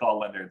phone and call a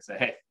lender and say,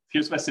 hey,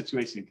 here's my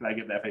situation. Can I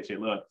get an FHA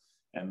loan?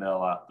 And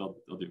they'll do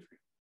it for you.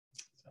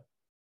 So.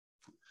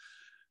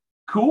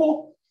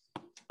 Cool.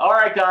 All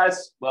right,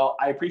 guys. Well,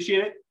 I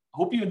appreciate it.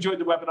 Hope you enjoyed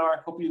the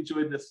webinar. Hope you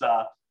enjoyed this,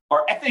 our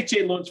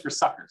FHA Loans for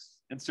Suckers.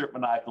 Insert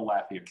maniacal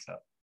laugh here. So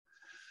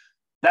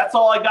that's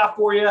all I got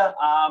for you.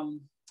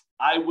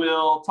 I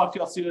will talk to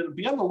you all soon.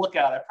 Be on the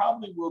lookout. I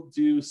probably will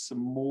do some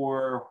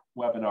more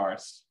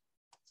webinars.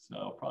 So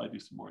I'll probably do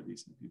some more of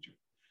these in the future.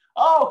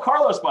 Oh,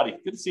 Carlos, buddy.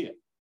 Good to see you.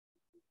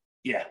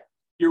 Yeah,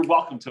 you're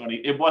welcome, Tony.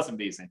 It was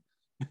amazing.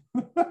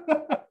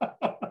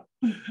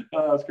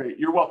 That's great.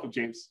 You're welcome,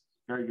 James.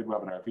 Very good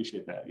webinar. I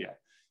appreciate that. Yeah,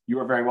 you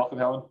are very welcome,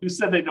 Helen. Who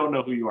said they don't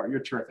know who you are?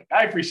 You're terrific.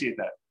 I appreciate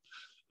that.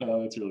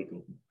 That's really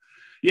cool.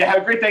 Yeah,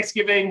 have a great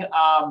Thanksgiving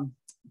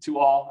to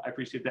all. I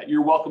appreciate that.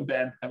 You're welcome,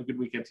 Ben. Have a good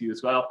weekend to you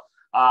as well.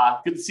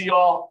 Good to see you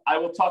all. I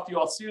will talk to you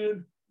all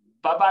soon.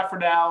 Bye-bye for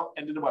now.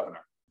 End of the webinar.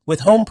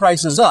 With home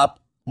prices up,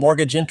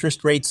 mortgage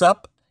interest rates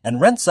up, and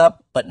rents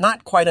up, but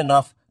not quite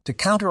enough to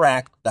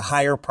counteract the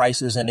higher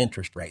prices and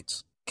interest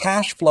rates.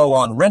 Cash flow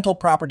on rental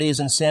properties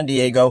in San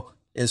Diego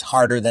is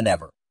harder than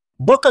ever.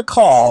 Book a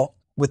call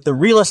with the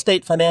Real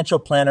Estate Financial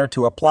Planner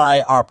to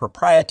apply our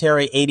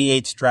proprietary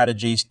 88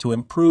 strategies to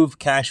improve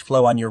cash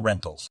flow on your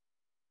rentals.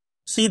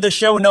 See the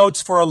show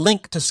notes for a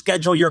link to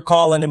schedule your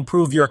call and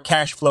improve your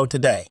cash flow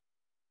today.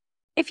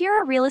 If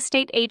you're a real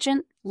estate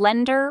agent,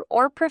 lender,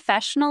 or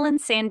professional in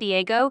San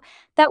Diego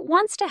that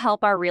wants to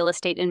help our real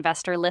estate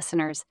investor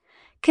listeners,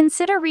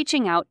 consider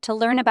reaching out to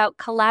learn about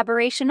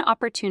collaboration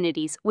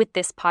opportunities with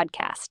this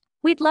podcast.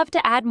 We'd love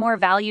to add more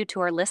value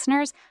to our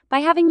listeners by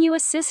having you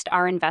assist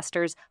our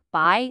investors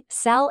buy,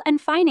 sell,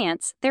 and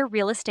finance their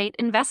real estate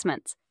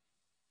investments.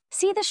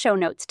 See the show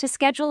notes to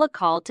schedule a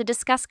call to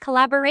discuss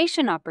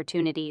collaboration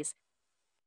opportunities.